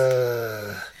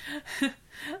cat.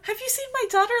 Have you seen my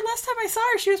daughter? Last time I saw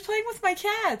her, she was playing with my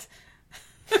cat.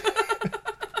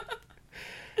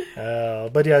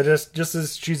 But yeah, just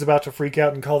as she's about to freak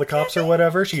out and call the cops or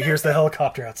whatever, she hears the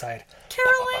helicopter outside.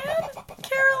 Carol Ann.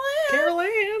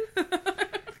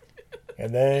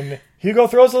 And then Hugo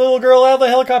throws the little girl out of the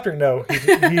helicopter. No,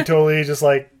 he totally just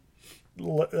like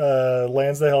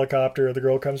lands the helicopter. The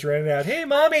girl comes running out. Hey,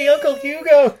 mommy, Uncle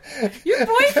Hugo. Your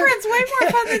boyfriend's way more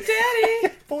fun than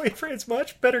daddy. Boyfriend's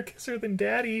much better kisser than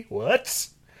daddy. What?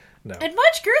 No. And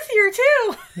much girthier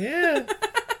too. Yeah.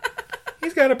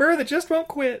 He's got a burr that just won't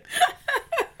quit.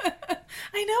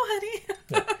 I know, honey.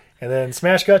 Yeah. And then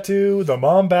smash cut to the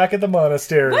mom back at the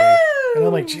monastery. Woo! And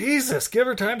I'm like, Jesus, give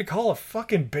her time to call a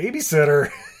fucking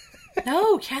babysitter.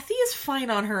 No, Kathy is fine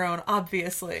on her own,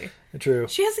 obviously. True.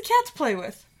 She has a cat to play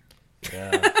with.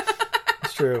 Yeah,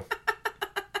 it's true.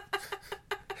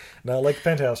 Not like the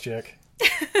penthouse chick.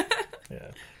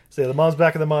 Yeah. So yeah, the mom's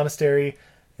back at the monastery,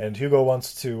 and Hugo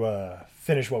wants to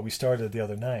finish what we started the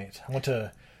other night. I want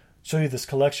to show you this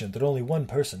collection that only one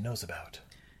person knows about.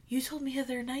 You told me the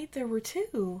other night there were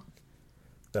two.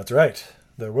 That's right.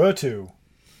 There were two.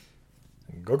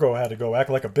 And Gogo had to go act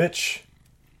like a bitch.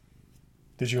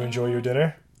 Did you enjoy your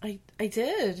dinner? I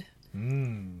did.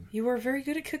 You were very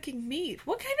good at cooking meat.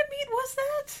 What kind of meat was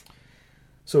that?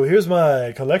 So here's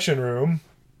my collection room.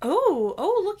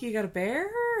 Oh, look, you got a bear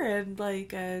and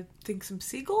like I think some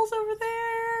seagulls over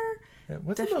there. Yeah,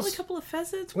 what's Definitely in those, a couple of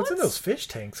pheasants. What's in those fish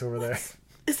tanks over there?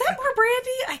 Is that more brandy?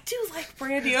 I do like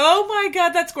brandy. Oh my god,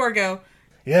 that's Gorgo.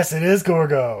 Yes, it is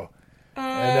Gorgo.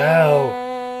 And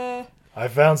now I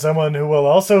found someone who will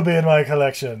also be in my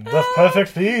collection. The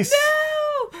perfect piece. No!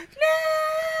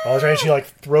 Oh, that's right. She like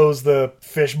throws the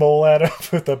fish bowl at him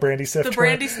with the brandy snifter. The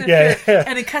brandy snifter. Yeah.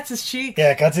 And it cuts his cheek. Yeah,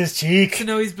 it cuts his cheek. To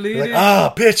know he's bleeding.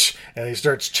 Like, bitch! And he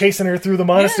starts chasing her through the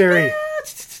monastery.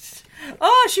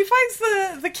 Oh, she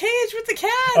finds the cage with the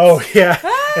cats. Oh, yeah.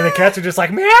 And the cats are just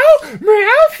like, meow,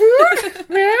 meow, food,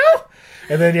 meow.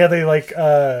 And then, yeah, they like,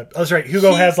 that's right.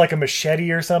 Hugo has like a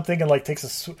machete or something and like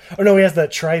takes he has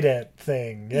that trident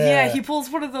thing. Yeah, he pulls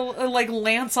one of the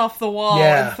lance off the wall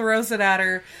and throws it at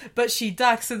her, but she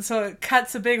ducks, and so it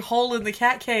cuts a big hole in the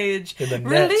cat cage. In the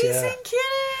net, releasing kitty.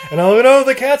 And oh no,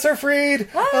 the cats are freed!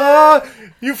 Ah,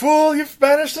 you fool! You've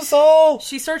banished us all!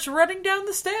 She starts running down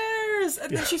the stairs,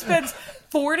 and then she spends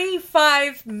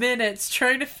 45 minutes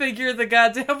trying to figure the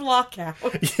goddamn lock out.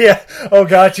 Yeah. Oh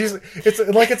god, it's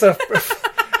a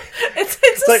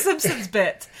It's a Simpsons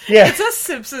bit. Yeah. It's a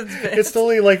Simpsons bit. It's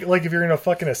totally like if you're in a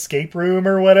fucking escape room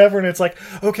or whatever, and it's like,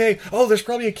 okay, there's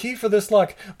probably a key for this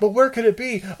lock, but where could it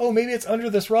be? Oh, maybe it's under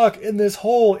this rock, in this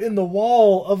hole, in the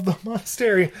wall of the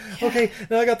monastery. Yeah. Okay,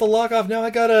 now I got the lock off, now I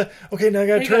gotta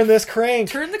turn this crank.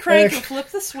 Turn the crank and flip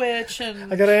the switch,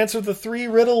 and... I gotta answer the 3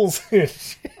 riddles.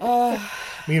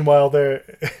 Meanwhile,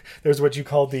 there's what you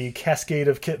call the cascade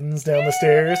of kittens down the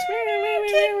stairs.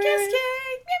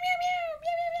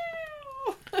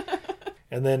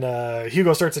 And then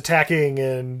Hugo starts attacking,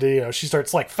 and she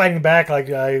starts like fighting back.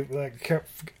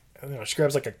 She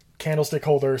grabs like a candlestick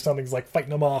holder or something, like fighting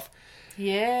them off.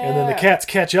 Yeah. And then the cats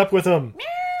catch up with him.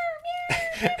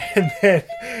 and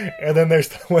then there's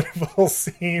the wonderful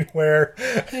scene where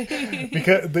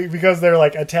because they're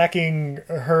like attacking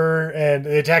her, and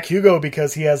they attack Hugo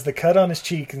because he has the cut on his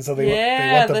cheek, and so they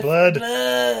want the blood.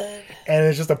 And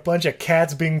it's just a bunch of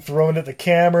cats being thrown at the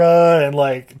camera and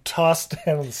like tossed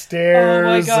down the stairs. Oh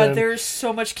my god, there's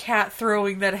so much cat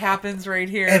throwing that happens right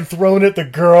here. And thrown at the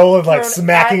girl and like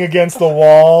smacking against the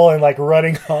wall and like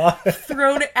running off.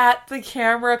 Thrown at the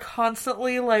camera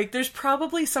constantly. Like there's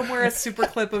probably somewhere a super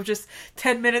clip of just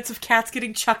 10 minutes of cats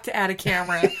getting chucked at a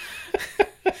camera.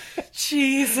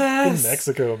 Jesus. In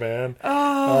Mexico, man.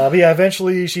 But yeah,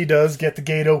 eventually she does get the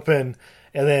gate open.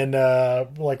 And then,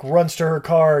 runs to her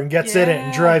car and gets in it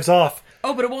and drives off.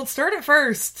 Oh, but it won't start at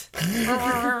first.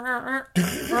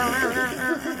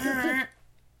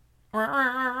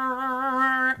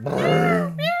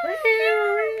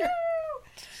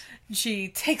 She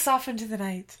takes off into the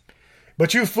night.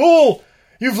 But you fool!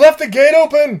 You've left the gate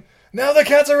open! Now the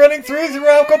cats are running through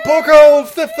Acapulco!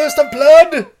 The fist of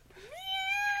blood!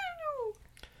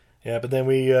 Yeah, but then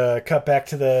we cut back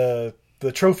to the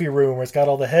trophy room where it's got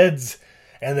all the heads.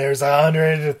 And there's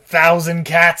 100,000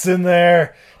 cats in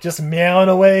there, just meowing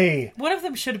away. One of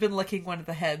them should have been licking one of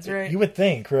the heads, right? You would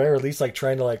think, right? Or at least like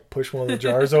trying to like push one of the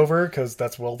jars over, because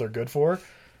that's what they're good for.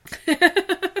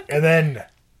 And then,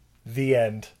 the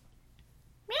end.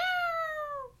 Meow.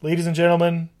 Ladies and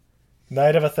gentlemen,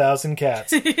 Night of 1,000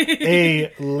 Cats.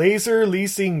 A Laser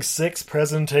Leasing 6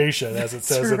 presentation, as it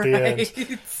says at the end.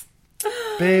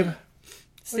 Babe.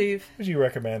 Steve. Would you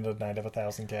recommend A Night of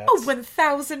 1,000 Cats? Oh,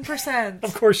 1,000%.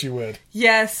 Of course you would.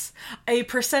 Yes. A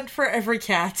percent for every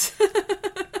cat.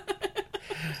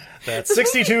 That's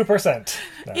 62%.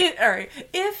 No. Alright.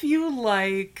 If you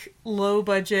like low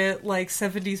budget, like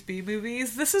 70s B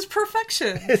movies, this is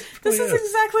perfection. This is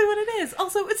exactly what it is.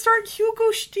 Also, it's starring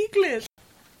Hugo Stiglitz.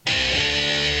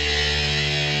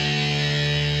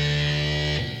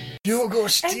 Hugo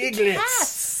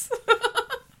Stiglitz.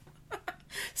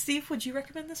 Steve, would you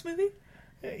recommend this movie?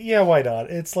 Yeah, why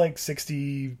not? It's like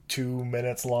 62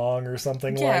 minutes long or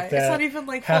something like that. Yeah, it's not even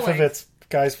like half of it's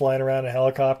guys flying around in a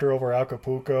helicopter over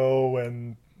Acapulco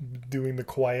and doing the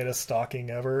quietest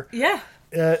stalking ever. Yeah.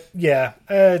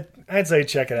 I'd say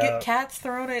check it out. Get cats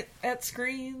thrown at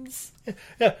screens.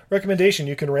 Yeah, recommendation.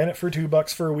 You can rent it for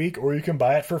 $2 for a week, or you can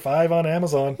buy it for $5 on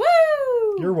Amazon.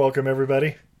 Woo! You're welcome,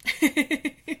 everybody. All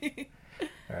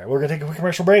right, we're going to take a quick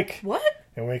commercial break. What?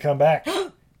 And when we come back,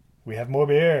 we have more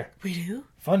beer. We do?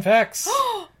 Fun facts.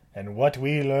 And what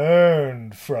we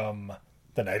learned from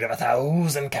The Night of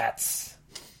 1,000 Cats.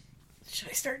 Should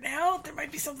I start now? There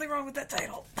might be something wrong with that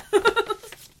title.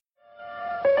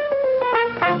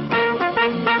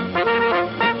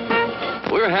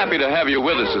 We're happy to have you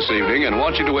with us this evening and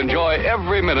want you to enjoy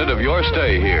every minute of your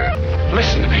stay here.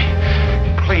 Listen to me.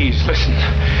 Please listen.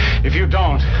 If you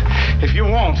don't, if you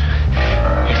won't,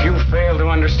 if you fail to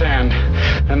understand,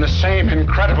 then the same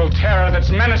incredible terror that's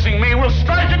menacing me will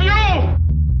strike at you!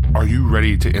 Are you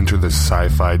ready to enter the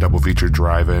sci-fi double feature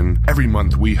drive-in? Every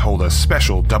month we hold a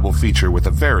special double feature with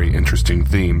a very interesting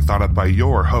theme thought up by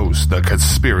your host, the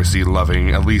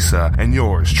conspiracy-loving Elisa, and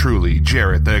yours truly,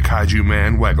 Jarrett the Kaiju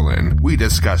Man Wegelin. We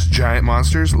discuss giant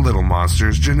monsters, little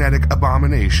monsters, genetic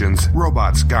abominations,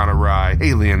 robots gone awry,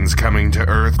 aliens coming to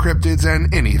Earth, cryptids,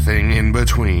 and anything in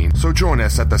between. So join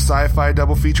us at the Sci-Fi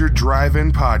Double Feature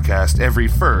Drive-In Podcast every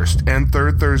first and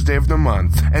third Thursday of the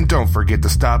month. And don't forget to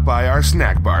stop by our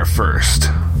snack bar first.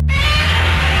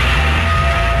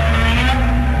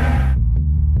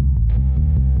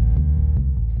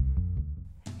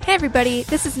 Hey everybody,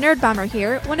 this is Nerd Bomber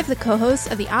here, one of the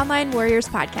co-hosts of the Online Warriors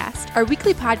podcast. Our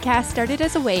weekly podcast started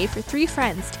as a way for three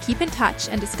friends to keep in touch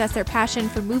and discuss their passion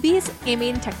for movies,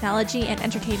 gaming, technology, and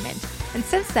entertainment. And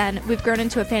since then, we've grown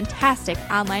into a fantastic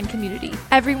online community.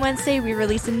 Every Wednesday, we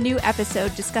release a new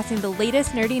episode discussing the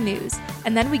latest nerdy news,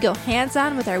 and then we go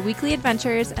hands-on with our weekly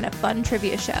adventures and a fun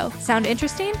trivia show. Sound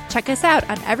interesting? Check us out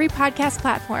on every podcast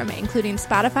platform, including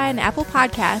Spotify and Apple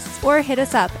Podcasts, or hit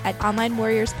us up at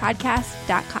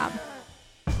onlinewarriorspodcast.com.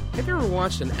 Have you ever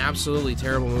watched an absolutely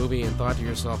terrible movie and thought to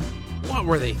yourself, what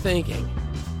were they thinking?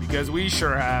 Because we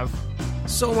sure have.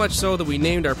 So much so that we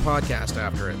named our podcast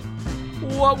after it.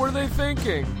 What were they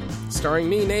thinking? Starring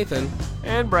me, Nathan.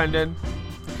 And Brendan.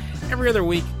 Every other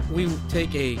week, we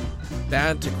take a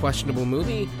bad to questionable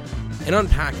movie and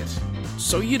unpack it,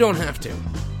 so you don't have to.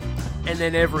 And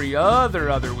then every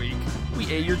other week,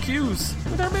 we A your cues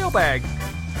with our mailbag.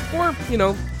 Or,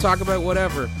 talk about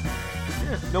whatever.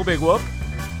 Yeah, no big whoop.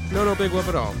 No big whoop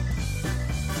at all.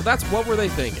 So that's What Were They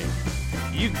Thinking?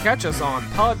 You can catch us on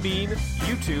Podbean,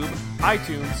 YouTube,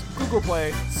 iTunes, Google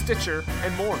Play, Stitcher,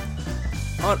 and more.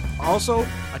 On also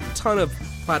a ton of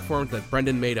platforms that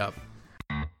Brendan made up.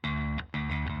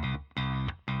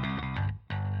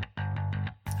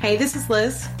 Hey, this is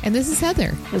Liz. And this is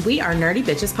Heather. And we are Nerdy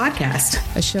Bitches Podcast.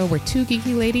 A show where two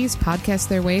geeky ladies podcast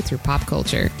their way through pop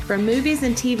culture. From movies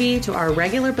and TV to our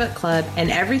regular book club and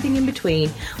everything in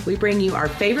between, we bring you our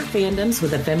favorite fandoms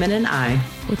with a feminine eye.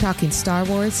 We're talking Star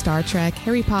Wars, Star Trek,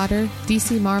 Harry Potter,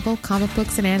 DC, Marvel, comic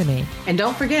books, and anime. And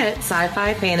don't forget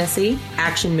sci-fi, fantasy,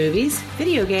 action movies,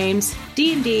 video games,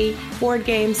 D&D, board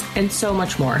games, and so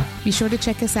much more. Be sure to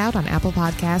check us out on Apple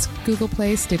Podcasts, Google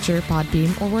Play, Stitcher,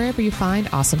 Podbean, or wherever you find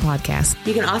awesome podcasts.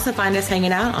 You can also find us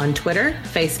hanging out on Twitter,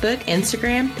 Facebook,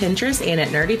 Instagram, Pinterest, and at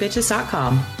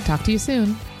nerdybitches.com. Talk to you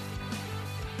soon.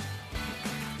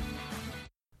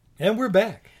 And we're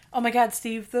back. Oh my god,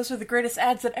 Steve, those are the greatest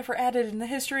ads that ever added in the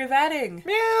history of adding.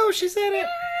 Meow, she said it.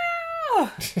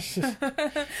 Meow.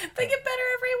 They get better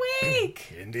every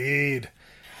week. Indeed.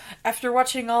 After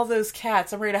watching all those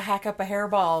cats, I'm ready to hack up a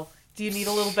hairball. Do you need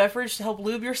a little beverage to help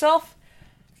lube yourself?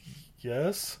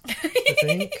 Yes, I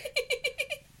think.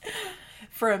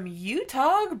 From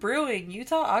Utah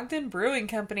Ogden Brewing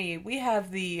Company, we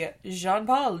have the Jean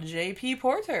Paul J.P.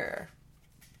 Porter.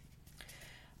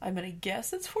 I'm going to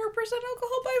guess it's 4%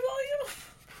 alcohol by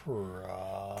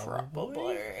volume?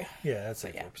 Probably. Yeah, I'd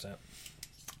say 4%.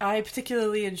 I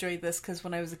particularly enjoyed this because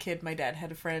when I was a kid, my dad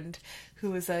had a friend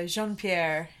who was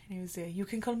Jean-Pierre. And he was you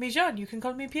can call me Jean, you can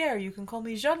call me Pierre, you can call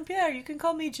me Jean-Pierre, you can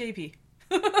call me JP.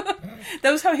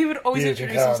 That was how he would always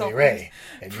introduce himself. You can call me Ray,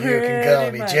 and you can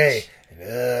call me Jay.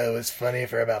 And it was funny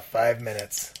for about 5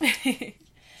 minutes.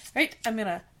 Right, I'm going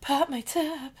to pop my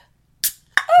tab.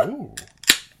 Ooh.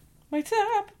 My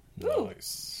tab.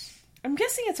 Nice. Ooh. I'm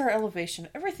guessing it's our elevation.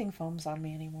 Everything foams on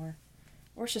me anymore.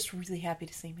 Or it's just really happy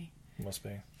to see me. Must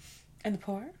be. And the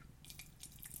pour?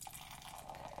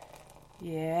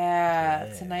 Yeah,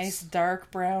 nice. It's a nice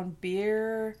dark brown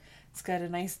beer. It's got a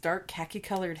nice dark khaki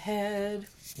colored head.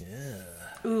 Yeah.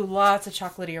 Ooh, lots of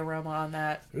chocolatey aroma on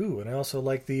that. Ooh, and I also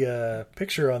like the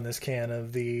picture on this can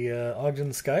of the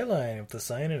Ogden skyline with the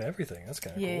sign and everything. That's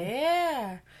kind of cool.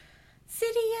 Yeah.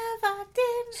 City of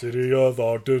Ogden. City of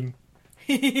Ogden.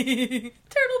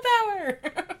 Turtle power.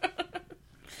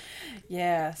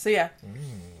 Yeah, so yeah.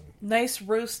 Nice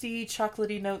roasty,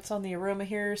 chocolatey notes on the aroma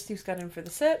here. Steve's got in for the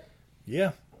sip.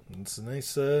 Yeah, it's a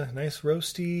nice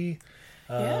roasty.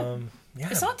 Yeah.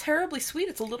 It's not terribly sweet.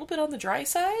 It's a little bit on the dry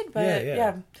side, but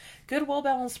yeah. Good,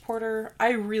 well-balanced porter.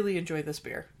 I really enjoy this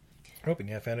beer.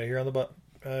 Hoping I found it here on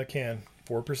the can.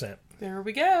 4%. There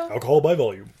we go. Alcohol by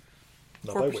volume.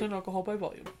 4% alcohol by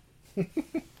volume.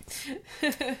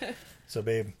 So,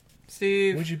 babe.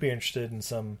 Steve. Would you be interested in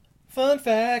some fun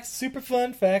facts? Super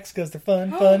fun facts, because they're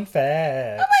fun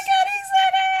facts. Oh my god, he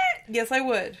said it! Yes, I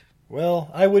would.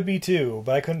 Well, I would be too,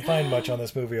 but I couldn't find much on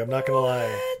this movie. I'm not going to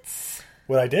lie.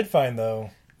 What I did find, though,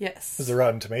 yes, is the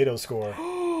Rotten Tomatoes score.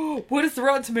 What is the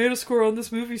Rotten Tomato score on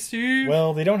this movie, Steve?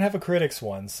 Well, they don't have a critics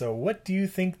one, so what do you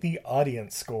think the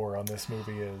audience score on this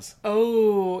movie is?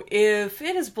 Oh, if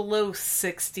it is below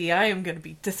 60, I am going to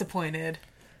be disappointed.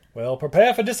 Well,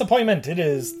 prepare for disappointment. It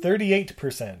is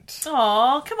 38%.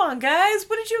 Aw, come on, guys.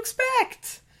 What did you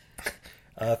expect?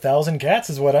 1,000 cats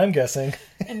is what I'm guessing.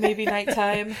 And maybe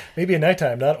nighttime. Maybe at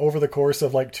nighttime, not over the course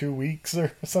of like 2 weeks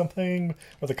or something,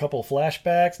 with a couple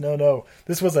flashbacks. No.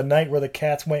 This was a night where the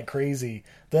cats went crazy.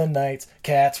 The nights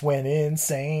cats went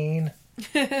insane.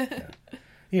 Yeah.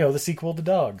 You know, the sequel to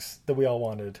Dogs that we all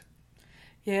wanted.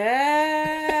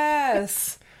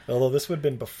 Yes. Although this would have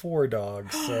been before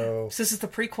Dogs, so... So this is the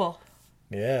prequel.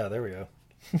 Yeah, there we go.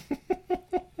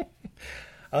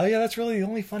 Yeah, that's really the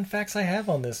only fun facts I have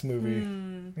on this movie.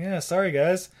 Yeah, sorry,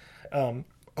 guys. Oh,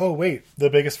 wait. The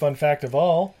biggest fun fact of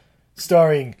all.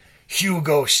 Starring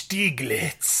Hugo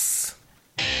Stiglitz.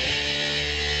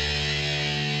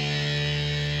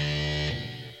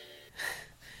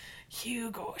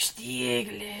 Hugo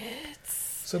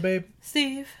Stiglitz. So, babe.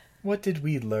 Steve. What did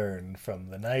we learn from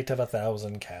The Night of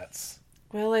 1,000 Cats?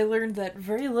 Well, I learned that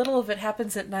very little of it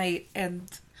happens at night, and...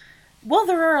 Well,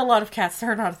 there are a lot of cats.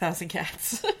 There are not 1,000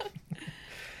 cats.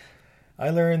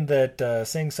 I learned that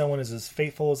saying someone is as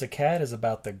faithful as a cat is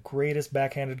about the greatest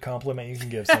backhanded compliment you can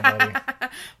give somebody.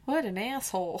 What an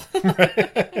asshole.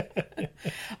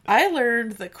 I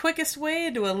learned the quickest way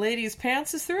into a lady's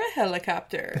pants is through a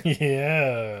helicopter.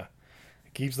 Yeah.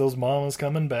 It keeps those mamas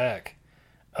coming back.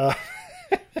 I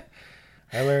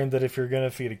learned that if you're going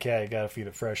to feed a cat, you got to feed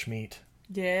it fresh meat.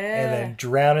 Yeah. And then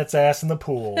drown its ass in the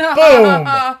pool. Boom!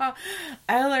 I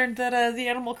learned that the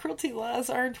animal cruelty laws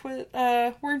weren't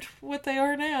what they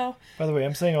are now. By the way,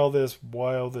 I'm saying all this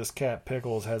while this cat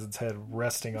Pickles has its head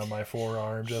resting on my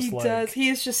forearm. He does. He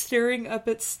is just staring up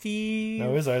at Steve.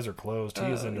 No, his eyes are closed. He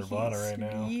is in Nirvana right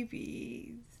now. He's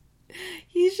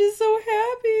just so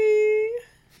happy.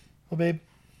 Well, babe,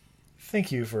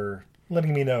 thank you for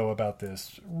letting me know about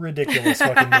this ridiculous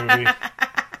fucking movie.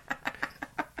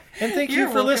 And thank you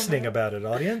for listening about it,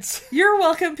 audience. You're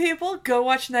welcome, people. Go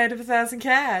watch Night of 1,000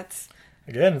 Cats.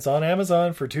 Again, it's on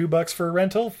Amazon for $2 for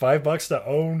rental, $5 to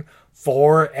own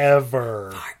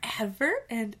forever. Forever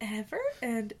and ever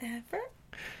and ever.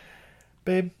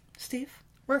 Babe. Steve.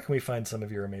 Where can we find some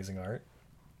of your amazing art?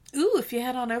 Ooh, if you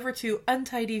head on over to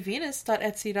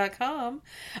untidyvenus.etsy.com,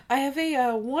 I have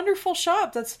a wonderful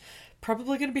shop that's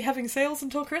probably going to be having sales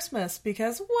until Christmas,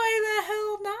 because why the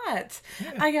hell not?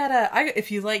 Yeah. If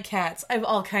you like cats, I have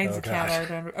all kinds of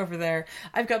cat art over there.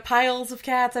 I've got piles of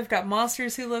cats. I've got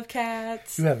monsters who love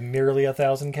cats. You have nearly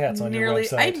 1,000 cats on your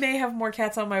website. I may have more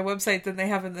cats on my website than they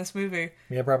have in this movie.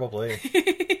 Yeah, probably.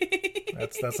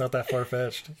 That's not that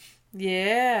far-fetched.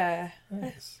 Yeah.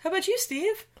 Nice. How about you,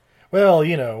 Steve? Well,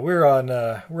 you know, we're on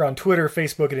Twitter,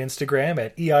 Facebook, and Instagram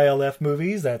at EILF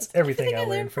Movies. That's everything I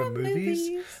learned from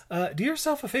movies. Do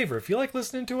yourself a favor. If you like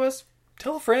listening to us,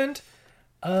 tell a friend.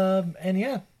 And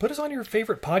yeah, put us on your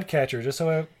favorite podcatcher, just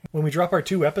so when we drop our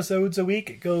 2 episodes a week,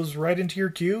 it goes right into your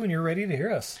queue and you're ready to hear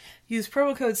us. Use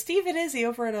promo code Steve and Izzy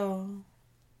over at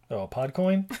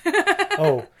Podcoin?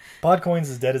 Oh, Podcoin's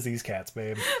as dead as these cats,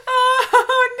 babe.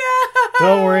 Oh, no!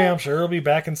 Don't worry, I'm sure it'll be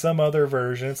back in some other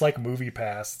version. It's like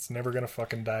MoviePass. It's never gonna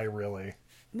fucking die, really.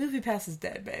 MoviePass is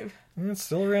dead, babe. It's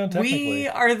still around, technically.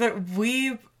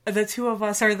 The two of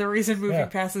us are the reason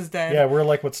MoviePass is dead. Yeah, we're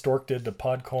like what Stork did to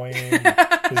Podcoin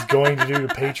is going to do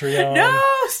to Patreon. No,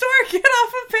 Stork, get off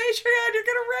of Patreon. You're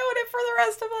gonna ruin it for the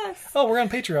rest of us. Oh, we're on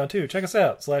Patreon, too. Check us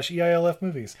out, /EILF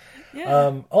Movies.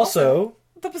 Yeah. Also...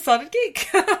 The Besotted Geek.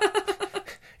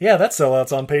 Yeah, that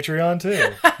sellout's on Patreon,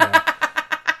 too.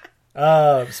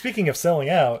 Speaking of selling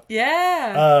out, we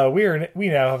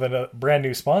now have a brand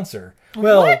new sponsor.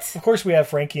 Well, of course we have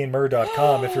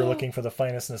frankieandmurr.com if you're looking for the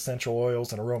finest in essential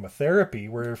oils and aromatherapy,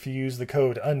 where if you use the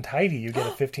code UNTIDY, you get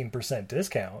a 15%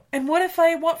 discount. And what if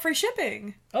I want free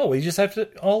shipping? Oh, well, you just have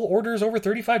to, all orders over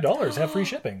 $35 have free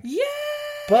shipping.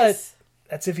 Yes! But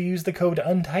that's if you use the code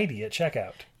UNTIDY at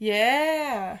checkout.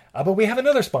 Yeah. But we have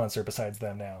another sponsor besides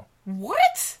them now.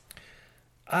 What?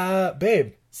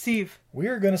 Babe. Steve. We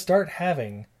are going to start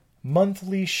having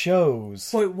monthly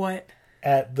shows. Wait, what?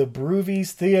 At the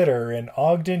Broovies Theater in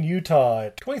Ogden, Utah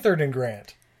at 23rd and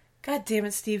Grant. God damn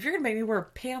it, Steve. You're going to make me wear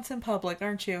pants in public,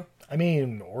 aren't you? I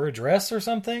mean, or a dress or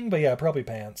something, but yeah, probably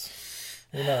pants.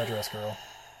 You're not a dress girl.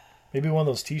 Maybe one of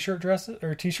those t-shirt dresses?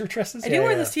 I do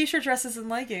wear those t-shirt dresses and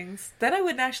leggings. Then I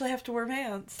wouldn't actually have to wear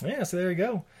pants. Yeah, so there you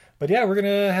go. But yeah, we're going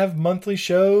to have monthly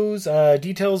shows.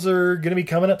 Details are going to be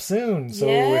coming up soon. So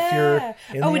if you're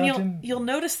in and you'll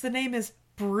notice the name is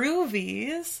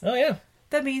Broovies. Oh, yeah.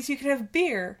 that means you can have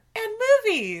beer and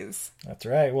movies. That's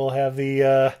right. We'll have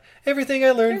the Everything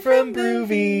I Learned from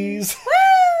Broovies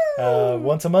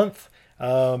once a month.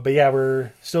 But yeah,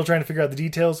 we're still trying to figure out the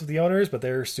details with the owners, but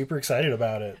they're super excited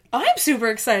about it. I'm super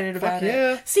excited about it.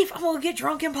 Yeah. See if I'm going to get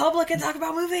drunk in public and talk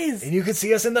about movies. And you can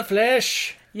see us in the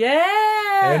flesh.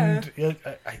 Yeah. And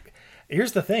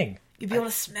here's the thing. You'll be able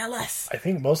to smell us. I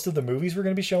think most of the movies we're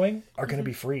going to be showing are going to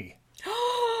be free.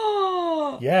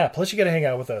 Yeah, plus you got to hang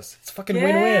out with us. It's fucking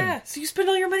win-win. So you spend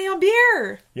all your money on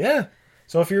beer. Yeah.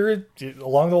 So if you're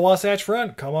along the Wasatch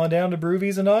Front, come on down to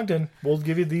Broovies in Ogden. We'll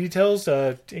give you the details.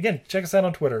 Again, check us out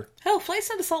on Twitter. Hell,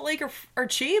 flights into Salt Lake are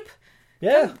cheap.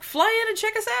 Yeah. Come fly in and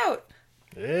check us out.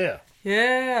 Yeah.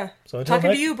 Yeah. So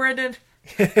talking to you, Brendan.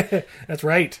 That's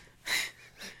right.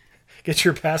 Get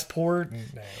your passport.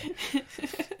 All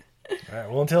right,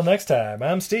 well, until next time,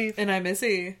 I'm Steve. And I'm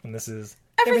Missy. And this is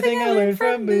Everything I Learned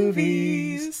from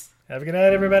Movies. Have a good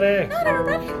night, everybody. Night,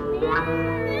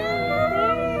 everybody.